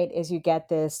happens, right, is you get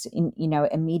this,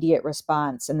 immediate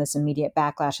response and this immediate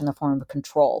backlash in the form of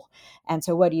control. And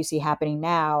so what do you see happening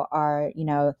now are,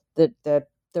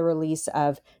 the release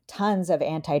of tons of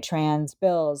anti-trans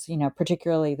bills,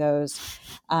 particularly those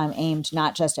aimed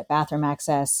not just at bathroom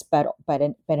access, but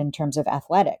in terms of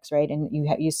athletics, right? And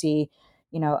you see,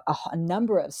 a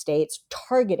number of states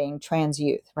targeting trans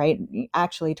youth, right?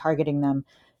 Actually targeting them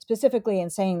specifically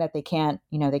and saying that they can't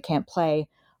play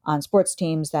on sports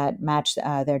teams that match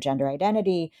their gender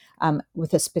identity,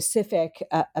 with a specific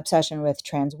obsession with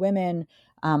trans women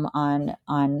on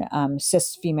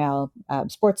cis female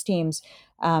sports teams.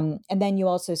 And then you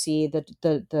also see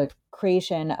the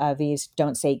creation of these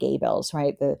 "Don't Say Gay" bills,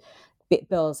 right? The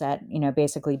bills that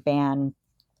basically ban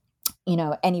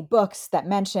any books that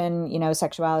mention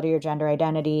sexuality or gender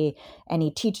identity, any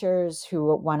teachers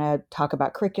who want to talk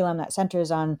about curriculum that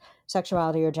centers on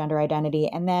sexuality or gender identity.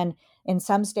 And then in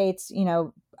some states,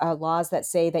 laws that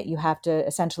say that you have to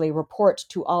essentially report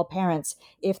to all parents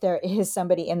if there is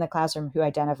somebody in the classroom who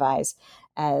identifies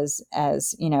as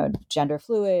gender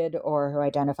fluid, or who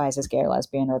identifies as gay or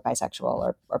lesbian or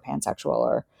bisexual or pansexual,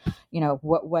 or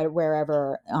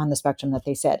wherever on the spectrum that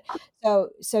they sit.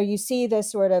 So you see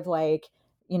this sort of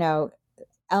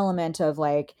element of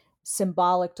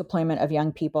symbolic deployment of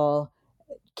young people,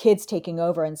 kids taking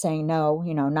over and saying no,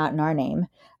 not in our name,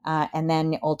 and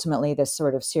then ultimately this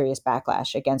sort of serious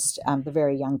backlash against the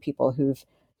very young people who've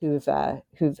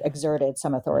exerted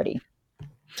some authority.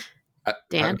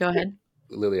 Dan, go ahead.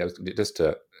 Lily, I was just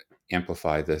to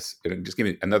amplify this, just give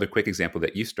me another quick example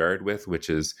that you started with, which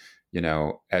is,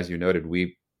 as you noted,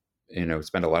 we,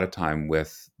 spend a lot of time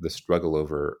with the struggle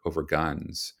over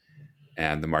guns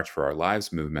and the March for Our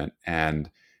Lives movement.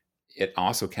 And it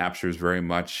also captures very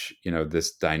much,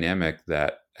 this dynamic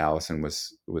that Alison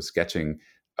was sketching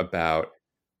about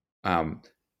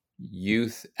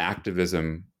youth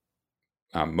activism,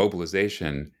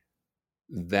 mobilization,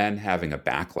 then having a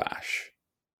backlash,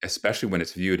 especially when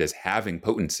it's viewed as having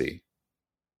potency.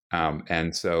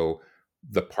 And so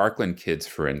the Parkland kids,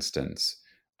 for instance,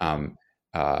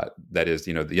 that is,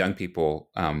 the young people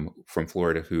from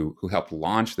Florida who helped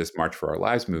launch this March for Our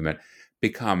Lives movement,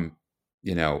 become,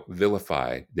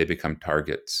 vilified. They become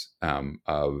targets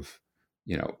of,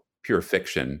 pure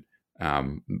fiction,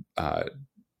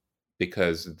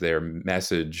 because their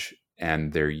message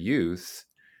and their youth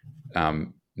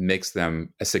makes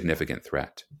them a significant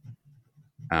threat.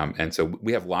 And so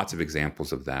we have lots of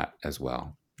examples of that as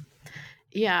well.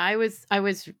 Yeah, I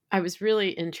was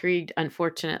really intrigued,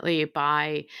 unfortunately,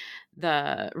 by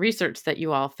the research that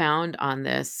you all found on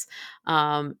this,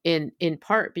 in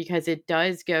part because it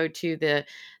does go to the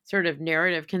sort of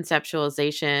narrative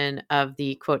conceptualization of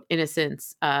the quote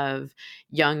innocence of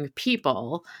young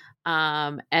people,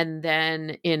 and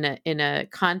then in a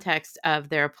context of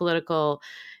their political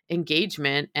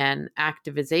engagement and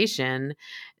activization,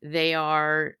 they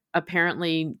are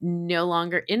apparently no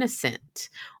longer innocent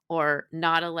or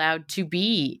not allowed to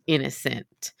be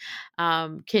innocent.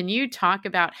 Can you talk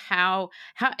about how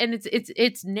and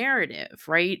it's narrative,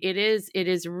 right? It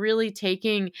is really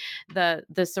taking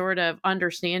the sort of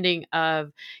understanding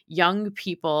of young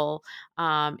people,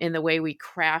 in the way we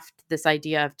craft this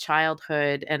idea of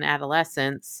childhood and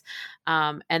adolescence,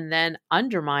 and then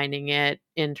undermining it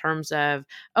in terms of,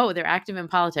 oh, they're active in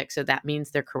politics, so that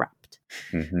means they're corrupt.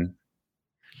 Mm-hmm.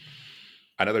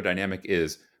 Another dynamic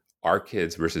is our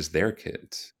kids versus their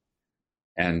kids.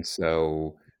 And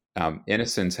so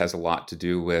innocence has a lot to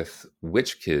do with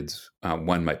which kids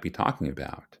one might be talking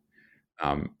about.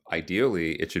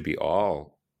 Ideally, it should be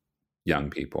all young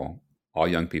people. All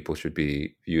young people should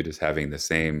be viewed as having the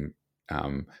same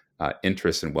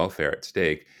interests and welfare at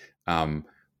stake,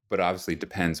 but obviously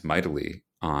depends mightily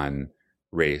on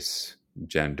race,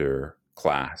 gender,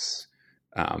 class,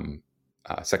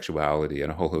 sexuality,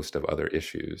 and a whole host of other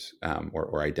issues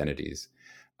or identities.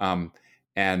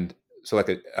 And so, like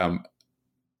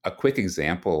a quick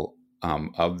example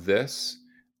of this,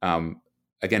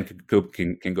 again,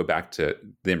 can go back to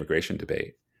the immigration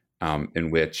debate, in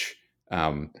which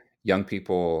young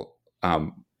people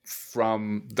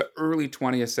from the early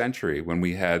 20th century, when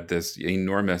we had this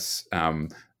enormous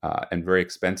and very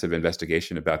expensive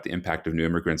investigation about the impact of new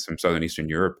immigrants from Southern Eastern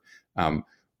Europe,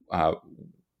 uh,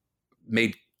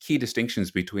 made key distinctions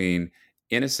between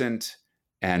innocent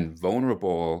and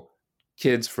vulnerable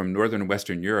kids from Northern and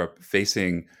Western Europe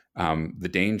facing the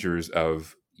dangers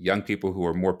of young people who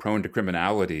are more prone to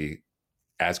criminality,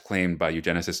 as claimed by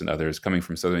eugenicists and others, coming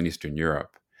from Southern Eastern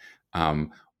Europe.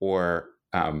 Or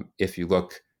if you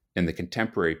look in the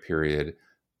contemporary period,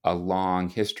 a long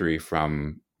history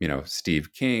from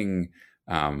Steve King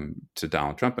to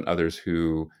Donald Trump and others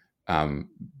who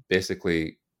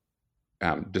basically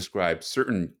describe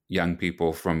certain young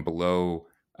people from below,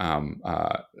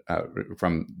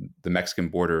 from the Mexican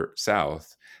border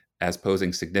south, as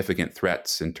posing significant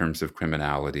threats in terms of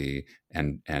criminality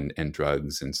and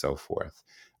drugs and so forth.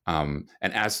 And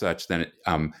as such, then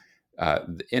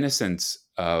the innocence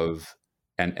of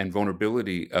and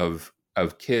vulnerability of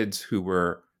kids who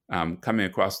were coming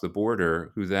across the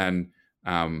border, who then,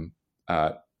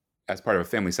 as part of a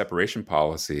family separation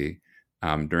policy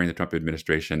during the Trump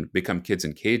administration, become kids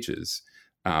in cages.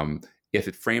 If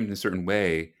it framed in a certain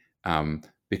way,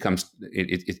 becomes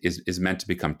it is meant to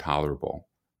become tolerable,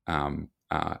 and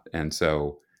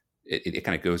so it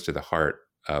kind of goes to the heart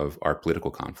of our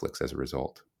political conflicts as a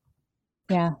result.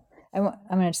 Yeah. I'm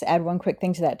going to just add one quick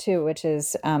thing to that too, which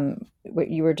is what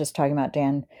you were just talking about,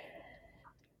 Dan,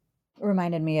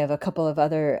 reminded me of a couple of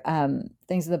other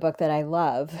things in the book that I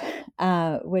love,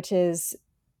 which is,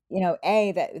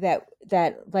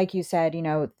 that like you said,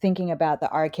 thinking about the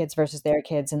our kids versus their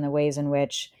kids and the ways in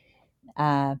which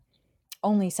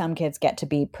only some kids get to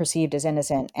be perceived as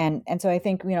innocent. And so I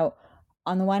think,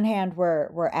 on the one hand,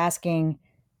 we're asking,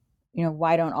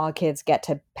 why don't all kids get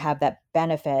to have that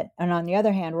benefit? And on the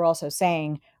other hand, we're also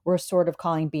saying we're sort of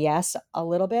calling BS a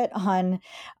little bit on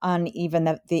even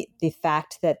the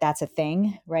fact that that's a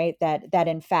thing, right? That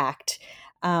in fact,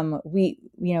 we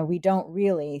don't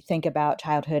really think about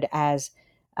childhood as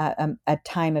a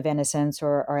time of innocence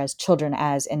or as children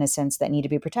as innocents that need to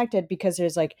be protected, because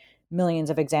there's like millions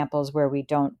of examples where we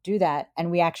don't do that,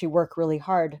 and we actually work really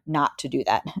hard not to do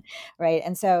that, right?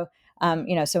 And so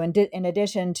so in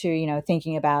addition to,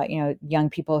 thinking about, young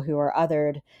people who are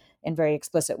othered in very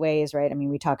explicit ways, right? I mean,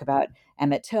 we talk about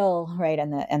Emmett Till, right?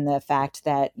 And the fact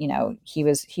that, he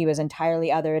was entirely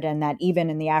othered, and that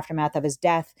even in the aftermath of his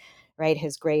death, right,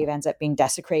 his grave ends up being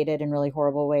desecrated in really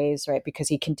horrible ways, right? Because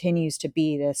he continues to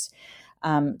be this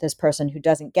person who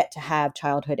doesn't get to have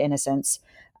childhood innocence,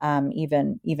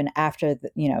 even after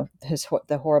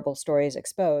the horrible stories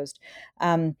exposed.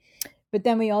 But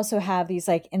then we also have these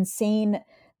like insane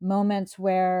moments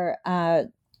where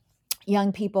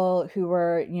young people who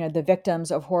were, the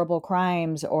victims of horrible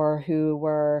crimes, or who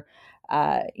were,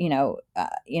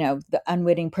 the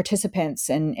unwitting participants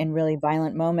in really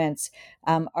violent moments,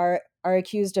 are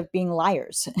accused of being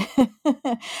liars,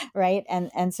 right?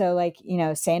 And so, like,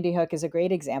 Sandy Hook is a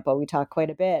great example. We talk quite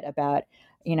a bit about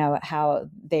how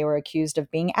they were accused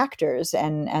of being actors,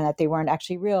 and that they weren't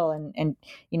actually real, and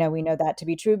we know that to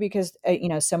be true because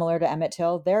similar to Emmett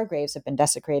Till, their graves have been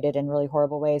desecrated in really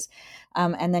horrible ways.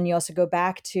 And then you also go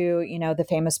back to the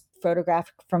famous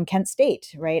photograph from Kent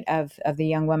State, right, of the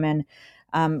young woman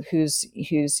who's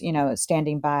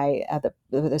standing by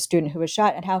the student who was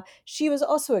shot, and how she was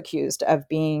also accused of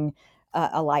being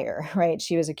a liar, right?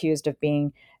 She was accused of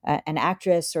being an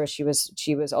actress, or she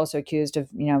was also accused of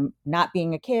not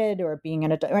being a kid or being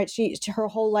an adult, right? Her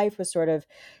whole life was sort of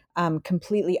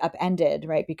completely upended,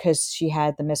 right, because she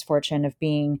had the misfortune of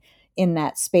being in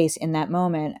that space in that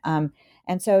moment.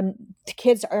 And so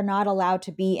kids are not allowed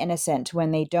to be innocent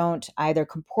when they don't either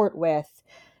comport with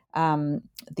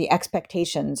the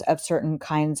expectations of certain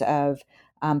kinds of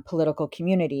political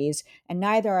communities, and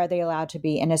neither are they allowed to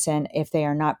be innocent if they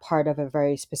are not part of a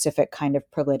very specific kind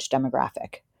of privileged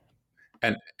demographic.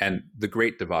 And the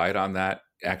great divide on that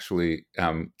actually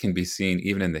can be seen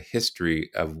even in the history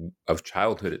of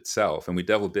childhood itself. And we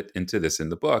delve a bit into this in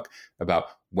the book about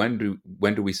when do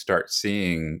we start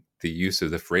seeing the use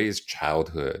of the phrase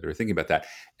childhood or thinking about that.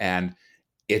 And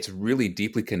it's really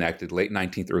deeply connected late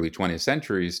 19th, early 20th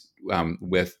centuries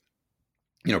with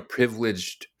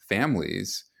privileged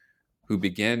families who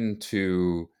begin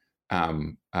to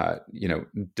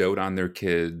dote on their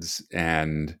kids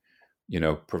and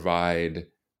provide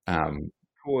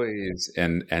toys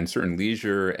and certain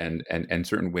leisure and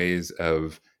certain ways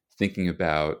of thinking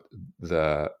about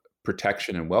the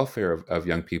protection and welfare of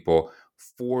young people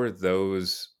for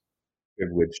those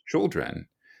privileged children.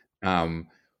 Um,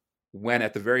 when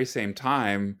at the very same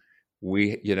time,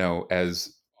 we,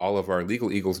 as all of our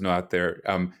legal eagles know out there,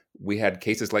 we had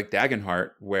cases like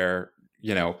Dagenhart where,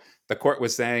 the court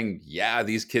was saying, yeah,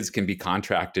 these kids can be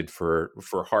contracted for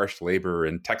harsh labor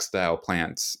in textile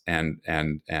plants and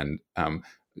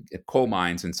coal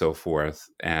mines and so forth,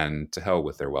 and to hell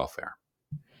with their welfare.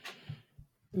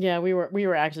 Yeah, we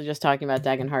were actually just talking about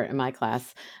Dagenhart in my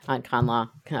class on con law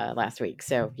last week.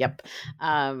 So, yep,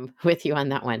 with you on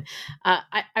that one.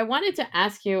 I wanted to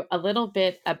ask you a little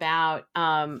bit about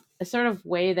a sort of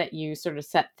way that you sort of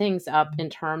set things up in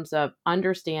terms of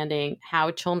understanding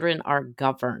how children are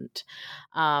governed,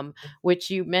 which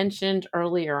you mentioned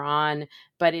earlier on,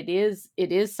 but it is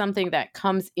something that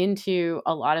comes into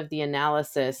a lot of the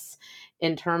analysis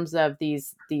in terms of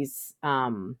these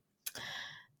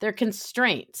they're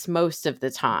constraints most of the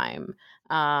time.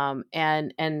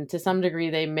 And to some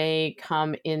degree, they may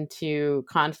come into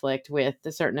conflict with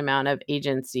a certain amount of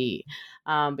agency.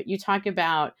 But you talk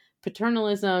about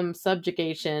paternalism,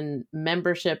 subjugation,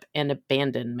 membership, and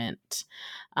abandonment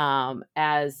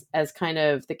as kind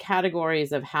of the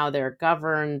categories of how they're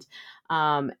governed.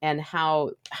 And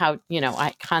how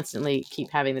I constantly keep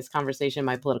having this conversation in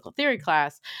my political theory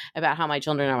class about how my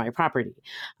children are my property,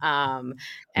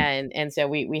 and so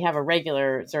we have a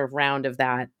regular sort of round of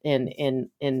that in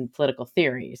political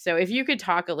theory. So if you could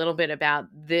talk a little bit about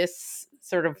this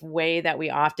sort of way that we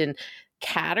often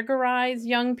categorize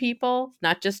young people,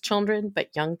 not just children,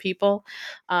 but young people,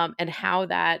 and how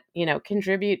that,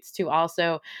 contributes to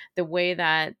also the way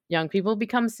that young people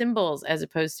become symbols as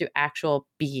opposed to actual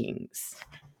beings.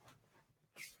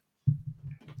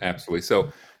 Absolutely.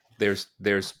 So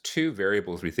there's two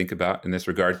variables we think about in this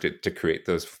regard to create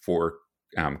those four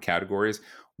categories.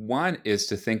 One is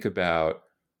to think about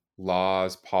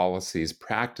laws, policies,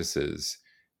 practices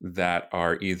that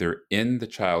are either in the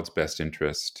child's best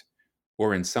interest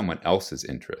or in someone else's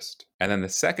interest. And then the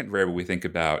second variable we think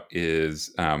about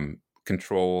is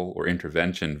control or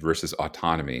intervention versus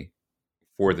autonomy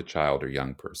for the child or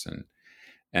young person.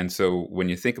 And so when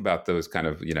you think about those kind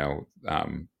of,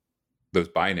 those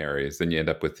binaries, then you end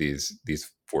up with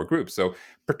these four groups. So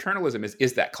paternalism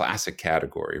is that classic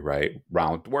category, right?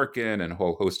 Ronald Dworkin and a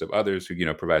whole host of others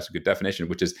who, provides a good definition,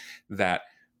 which is that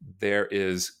there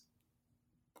is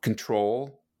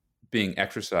control being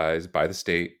exercised by the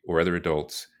state or other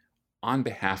adults on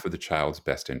behalf of the child's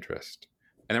best interest.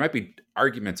 And there might be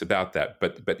arguments about that,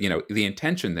 but the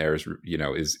intention there is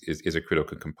is a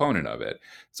critical component of it.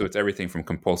 So it's everything from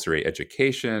compulsory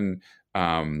education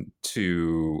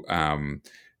to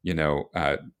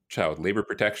child labor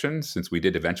protection, since we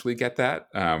did eventually get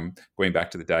that, going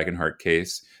back to the Dagenhart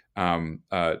case,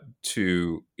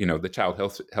 to the child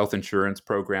health insurance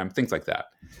program, things like that.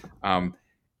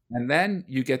 And then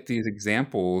you get these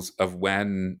examples of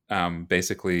when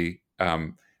basically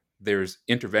there's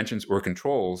interventions or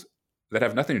controls that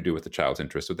have nothing to do with the child's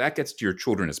interest. So that gets to your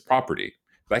children as property.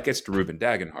 That gets to Reuben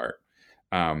Dagenhart.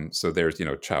 So there's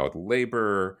child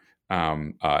labor,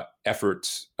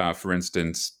 efforts, for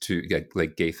instance, to get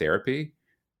like gay therapy,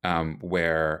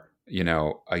 where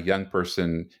a young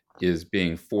person is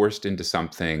being forced into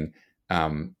something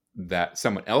that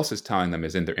someone else is telling them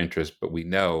is in their interest, but we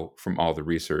know from all the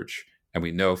research and we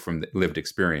know from the lived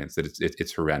experience that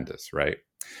it's horrendous, right?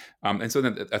 And so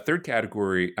then a third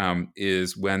category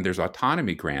is when there's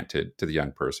autonomy granted to the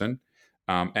young person,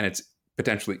 and it's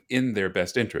potentially in their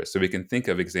best interest. So we can think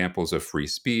of examples of free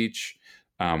speech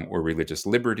or religious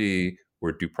liberty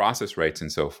or due process rights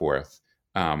and so forth,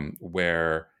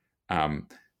 where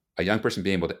a young person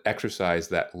being able to exercise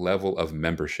that level of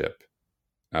membership,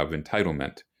 of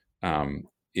entitlement,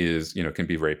 is can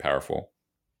be very powerful.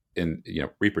 In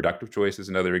reproductive choice is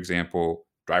another example.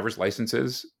 Driver's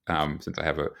licenses, since I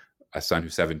have a son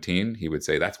who's 17, he would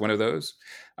say that's one of those.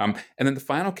 And then the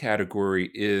final category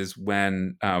is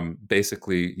when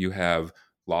basically you have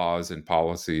laws and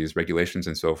policies, regulations,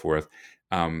 and so forth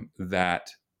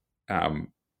that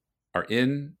are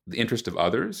in the interest of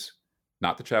others,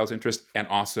 not the child's interest, and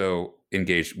also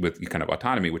engage with kind of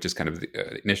autonomy, which is kind of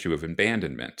an issue of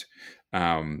abandonment.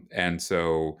 And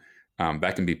so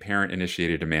that can be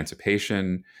parent-initiated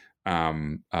emancipation,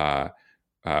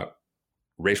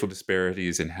 racial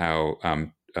disparities in how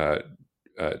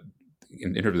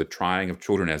in terms of the trying of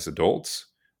children as adults,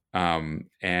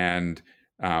 and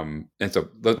so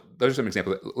those are some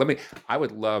examples. I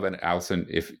would love, and Alison,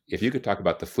 if you could talk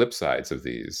about the flip sides of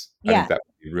these, I think that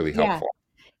would be really helpful.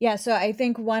 Yeah. So I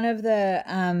think one of the,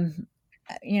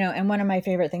 and one of my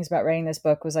favorite things about writing this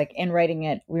book was like in writing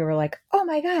it, we were like, oh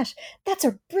my gosh, that's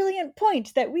a brilliant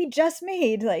point that we just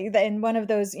made. Like, and one of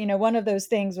those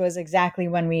things was exactly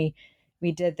when we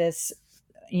did this,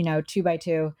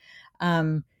 2x2.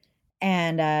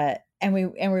 And we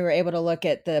were able to look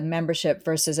at the membership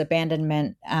versus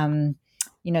abandonment,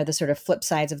 the sort of flip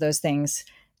sides of those things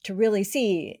to really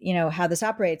see, how this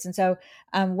operates. And so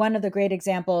one of the great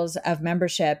examples of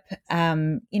membership,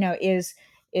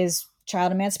 is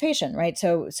child emancipation, right?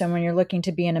 So when you're looking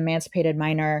to be an emancipated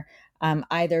minor,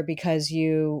 either because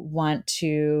you want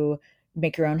to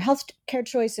make your own health care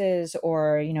choices,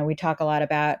 or, we talk a lot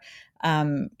about,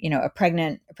 a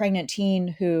pregnant teen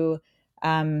who,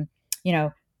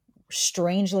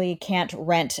 strangely can't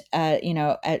rent,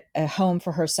 a home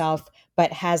for herself,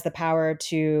 but has the power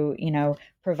to,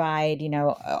 provide,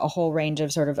 a whole range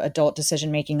of sort of adult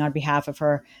decision making on behalf of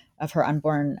her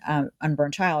unborn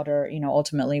child, or,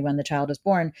 ultimately when the child is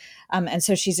born. And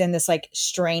so she's in this like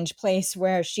strange place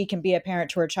where she can be a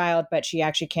parent to her child, but she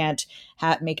actually can't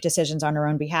make decisions on her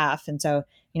own behalf. And so,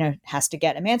 has to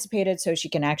get emancipated so she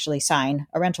can actually sign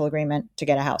a rental agreement to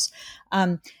get a house.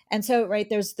 And so, right,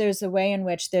 there's a way in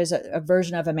which there's a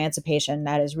version of emancipation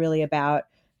that is really about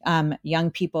young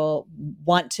people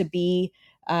want to be,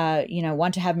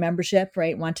 want to have membership,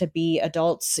 right? Want to be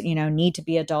adults, need to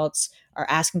be adults, are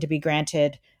asking to be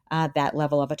granted that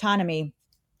level of autonomy.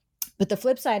 But the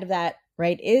flip side of that,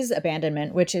 right, is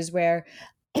abandonment, which is where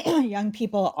young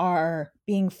people are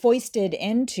being foisted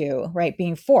into, right,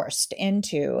 being forced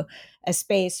into a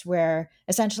space where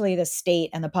essentially the state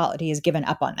and the polity has given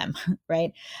up on them,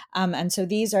 right? And so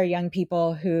these are young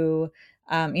people who,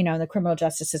 the criminal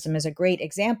justice system is a great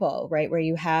example, right, where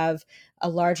you have a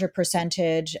larger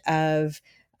percentage of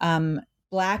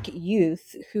Black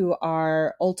youth who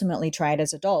are ultimately tried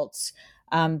as adults,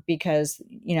 because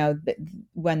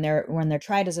when they're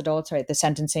tried as adults, right, the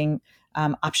sentencing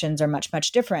options are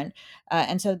much different,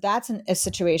 and so that's a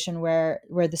situation where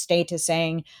the state is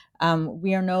saying,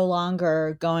 we are no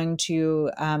longer going to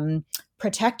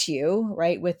protect you,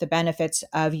 right, with the benefits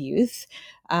of youth,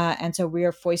 and so we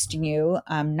are foisting you,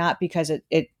 not because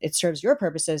it serves your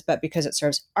purposes, but because it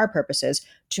serves our purposes,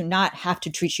 to not have to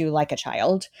treat you like a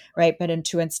child, right, but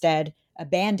to instead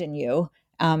abandon you.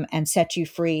 And set you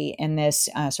free in this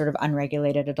sort of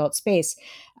unregulated adult space.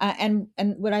 And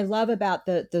what I love about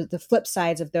the flip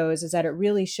sides of those is that it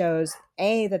really shows,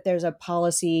 A, that there's a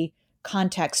policy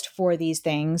context for these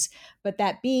things, but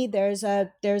that B, there's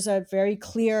a very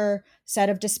clear set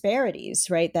of disparities,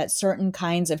 right? That certain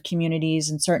kinds of communities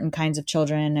and certain kinds of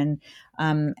children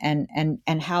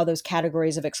and how those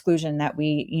categories of exclusion that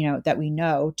we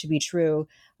know to be true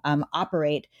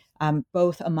operate,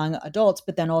 both among adults,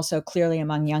 but then also clearly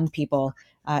among young people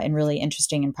in really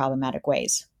interesting and problematic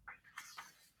ways.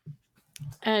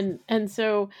 And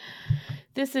so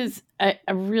this is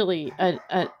a really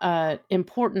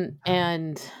important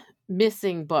and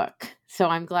missing book. So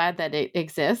I'm glad that it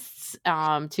exists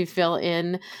to fill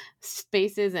in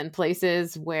spaces and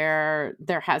places where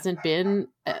there hasn't been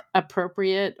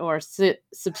appropriate or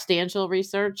substantial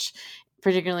research,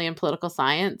 particularly in political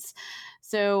science.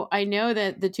 So I know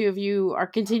that the two of you are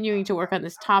continuing to work on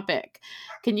this topic.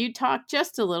 Can you talk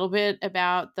just a little bit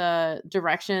about the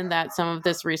direction that some of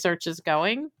this research is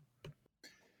going?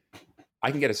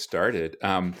 I can get us started.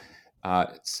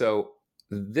 So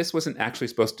this wasn't actually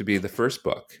supposed to be the first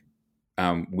book.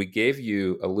 We gave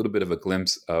you a little bit of a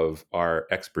glimpse of our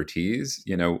expertise.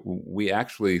 We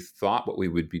actually thought what we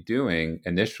would be doing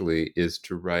initially is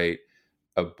to write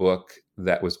a book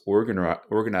that was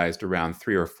organized around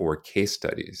 3 or 4 case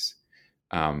studies,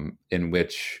 in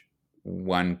which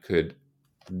one could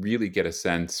really get a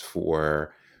sense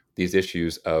for these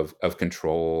issues of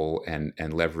control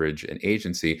and leverage and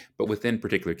agency, but within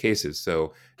particular cases.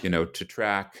 So, to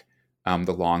track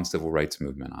the long civil rights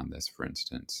movement on this, for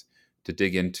instance, to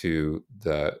dig into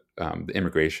the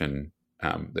immigration,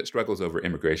 that struggles over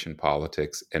immigration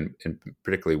politics, and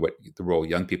particularly what the role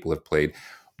young people have played,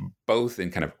 both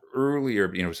in kind of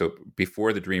earlier, so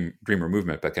before the Dreamer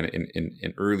movement, but kind of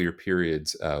in earlier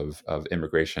periods of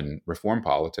immigration reform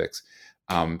politics,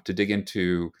 to dig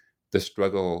into the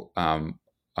struggle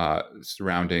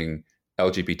surrounding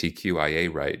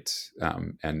LGBTQIA rights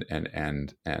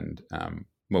and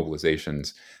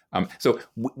mobilizations. So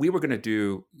we were going to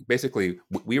do, basically,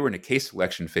 we were in a case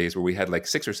selection phase where we had like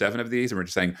 6 or 7 of these, and we're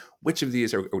just saying, which of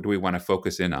these do we want to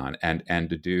focus in on, and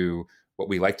to do what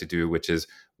we like to do, which is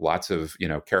lots of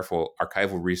careful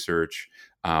archival research,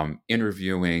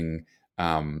 interviewing,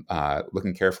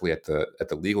 looking carefully at the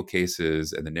legal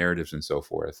cases and the narratives and so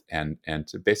forth, and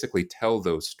to basically tell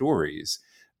those stories,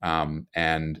 and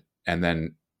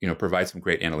then provide some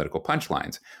great analytical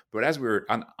punchlines. But as we were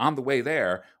on the way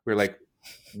there,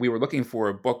 we were looking for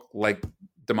a book like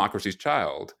Democracy's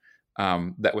Child,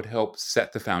 that would help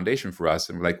set the foundation for us.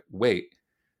 And we're like, wait,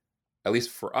 at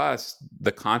least for us,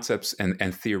 the concepts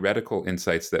and theoretical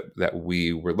insights that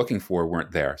we were looking for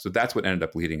weren't there. So that's what ended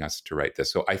up leading us to write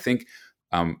this. So I think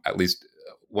at least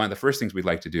one of the first things we'd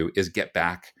like to do is get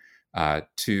back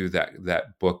to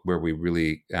that book where we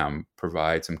really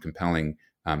provide some compelling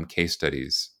case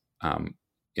studies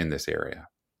in this area.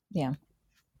 Yeah.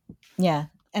 Yeah.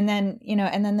 And then,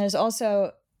 there's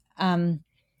also, I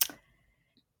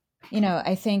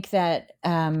think that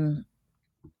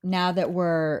now that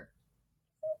we're,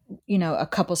 a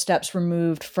couple steps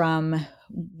removed from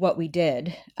what we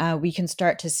did, we can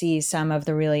start to see some of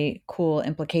the really cool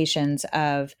implications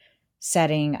of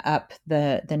setting up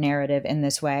the narrative in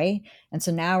this way. And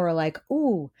so now we're like,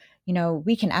 ooh,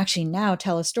 we can actually now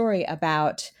tell a story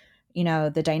about,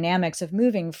 the dynamics of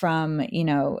moving from,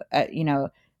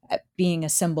 being a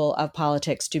symbol of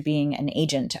politics to being an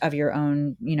agent of your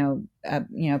own,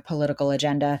 political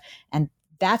agenda. And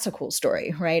that's a cool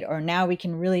story, right? Or now we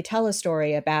can really tell a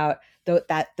story about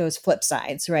those flip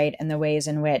sides, right? And the ways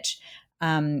in which,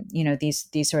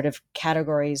 these sort of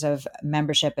categories of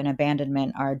membership and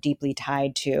abandonment are deeply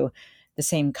tied to the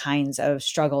same kinds of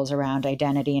struggles around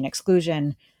identity and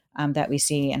exclusion that we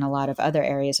see in a lot of other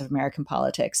areas of American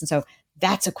politics. And so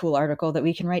that's a cool article that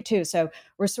we can write too. So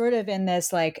we're sort of in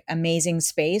this like amazing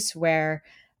space where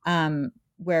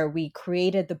we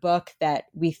created the book that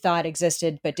we thought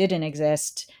existed but didn't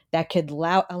exist, that could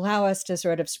allow us to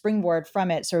sort of springboard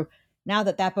from it. So now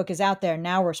that book is out there,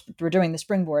 now we're doing the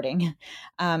springboarding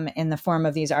in the form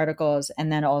of these articles,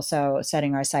 and then also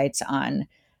setting our sights on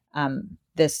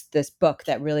this book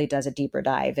that really does a deeper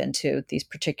dive into these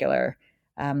particular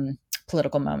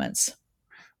political moments.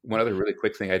 One other really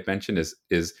quick thing I'd mention is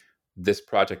this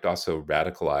project also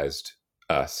radicalized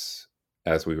us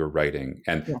as we were writing,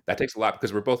 and that takes a lot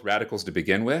because we're both radicals to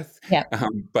begin with. Yeah.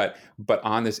 But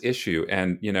on this issue,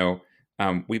 and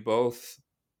we both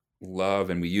love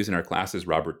and we use in our classes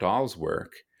Robert Dahl's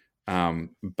work.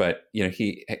 But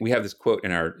we have this quote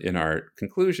in our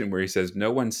conclusion where he says,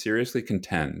 "No one seriously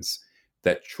contends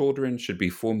that children should be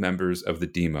full members of the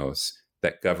demos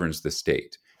that governs the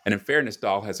state." And in fairness,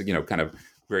 Dahl has a kind of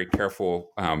very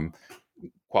careful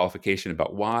qualification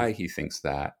about why he thinks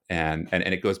that, and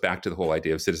it goes back to the whole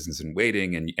idea of citizens in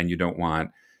waiting, and you don't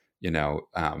want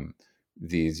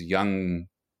these young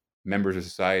members of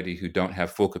society who don't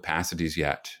have full capacities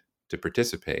yet to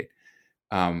participate.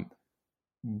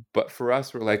 But for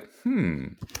us, we're like,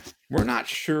 we're not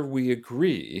sure we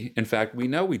agree. In fact, we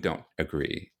know we don't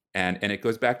agree. And it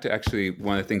goes back to actually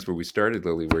one of the things where we started,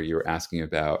 Lily, where you were asking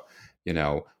about,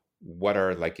 what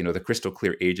are the crystal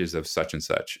clear ages of such and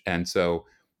such. And so,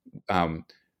 I'm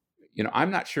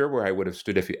not sure where I would have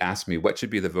stood if you asked me what should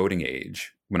be the voting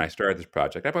age when I started this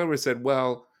project. I probably would have said,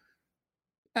 well,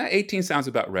 18 sounds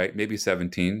about right, maybe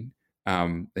 17.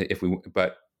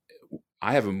 But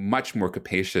I have a much more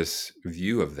capacious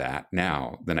view of that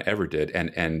now than I ever did,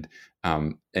 and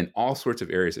in all sorts of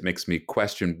areas, it makes me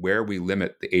question where we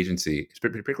limit the agency,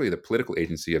 particularly the political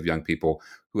agency of young people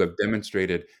who have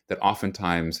demonstrated that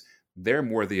oftentimes they're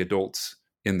more the adults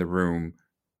in the room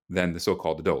than the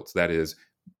so-called adults. That is,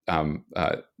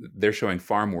 they're showing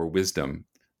far more wisdom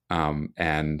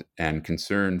and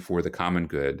concern for the common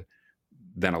good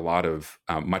than a lot of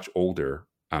much older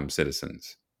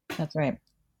citizens. That's right.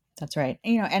 That's right.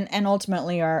 And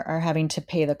ultimately are having to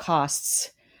pay the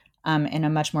costs in a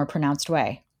much more pronounced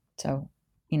way. So,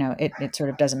 it sort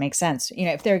of doesn't make sense.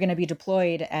 If they're going to be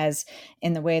deployed as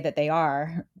in the way that they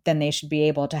are, then they should be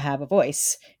able to have a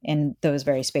voice in those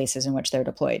very spaces in which they're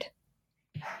deployed.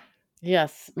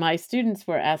 Yes. My students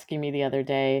were asking me the other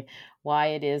day why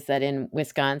it is that in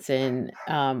Wisconsin,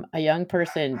 a young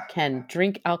person can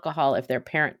drink alcohol if their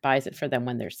parent buys it for them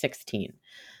when they're 16.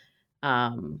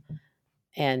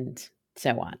 And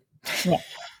so on. Yeah.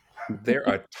 There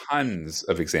are tons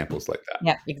of examples like that.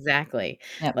 Yeah, exactly.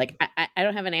 Yeah. Like, I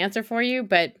don't have an answer for you,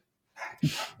 but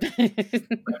But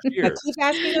keep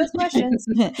asking those questions.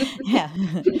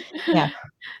 Yeah.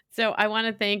 So I want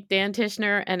to thank Dan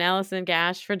Tichenor and Alison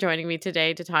Gash for joining me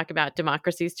today to talk about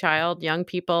Democracy's Child, Young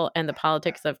People, and the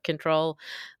Politics of Control,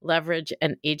 Leverage,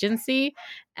 and Agency.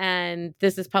 And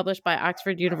this is published by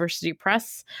Oxford University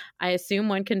Press. I assume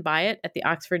one can buy it at the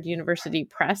Oxford University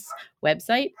Press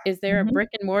website. Is there a brick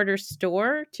and mortar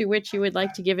store to which you would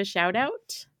like to give a shout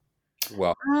out?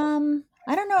 Well,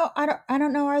 I don't know. I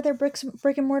don't know. Are there brick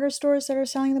and mortar stores that are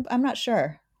selling them? I'm not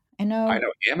sure. I know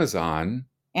Amazon.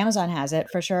 Amazon has it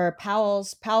for sure.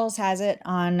 Powell's has it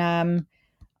on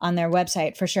their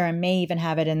website for sure, and may even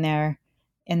have it in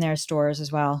their stores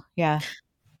as well. Yeah.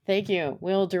 Thank you.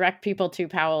 We'll direct people to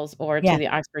Powell's or to the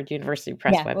Oxford University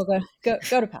Press website. We'll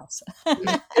go to Powell's.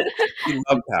 We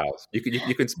love Powell's.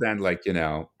 You can spend a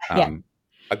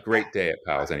great day at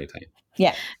Powell's anytime.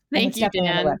 Yeah. Thank you,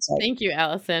 Dan. Thank you,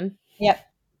 Alison. Yep.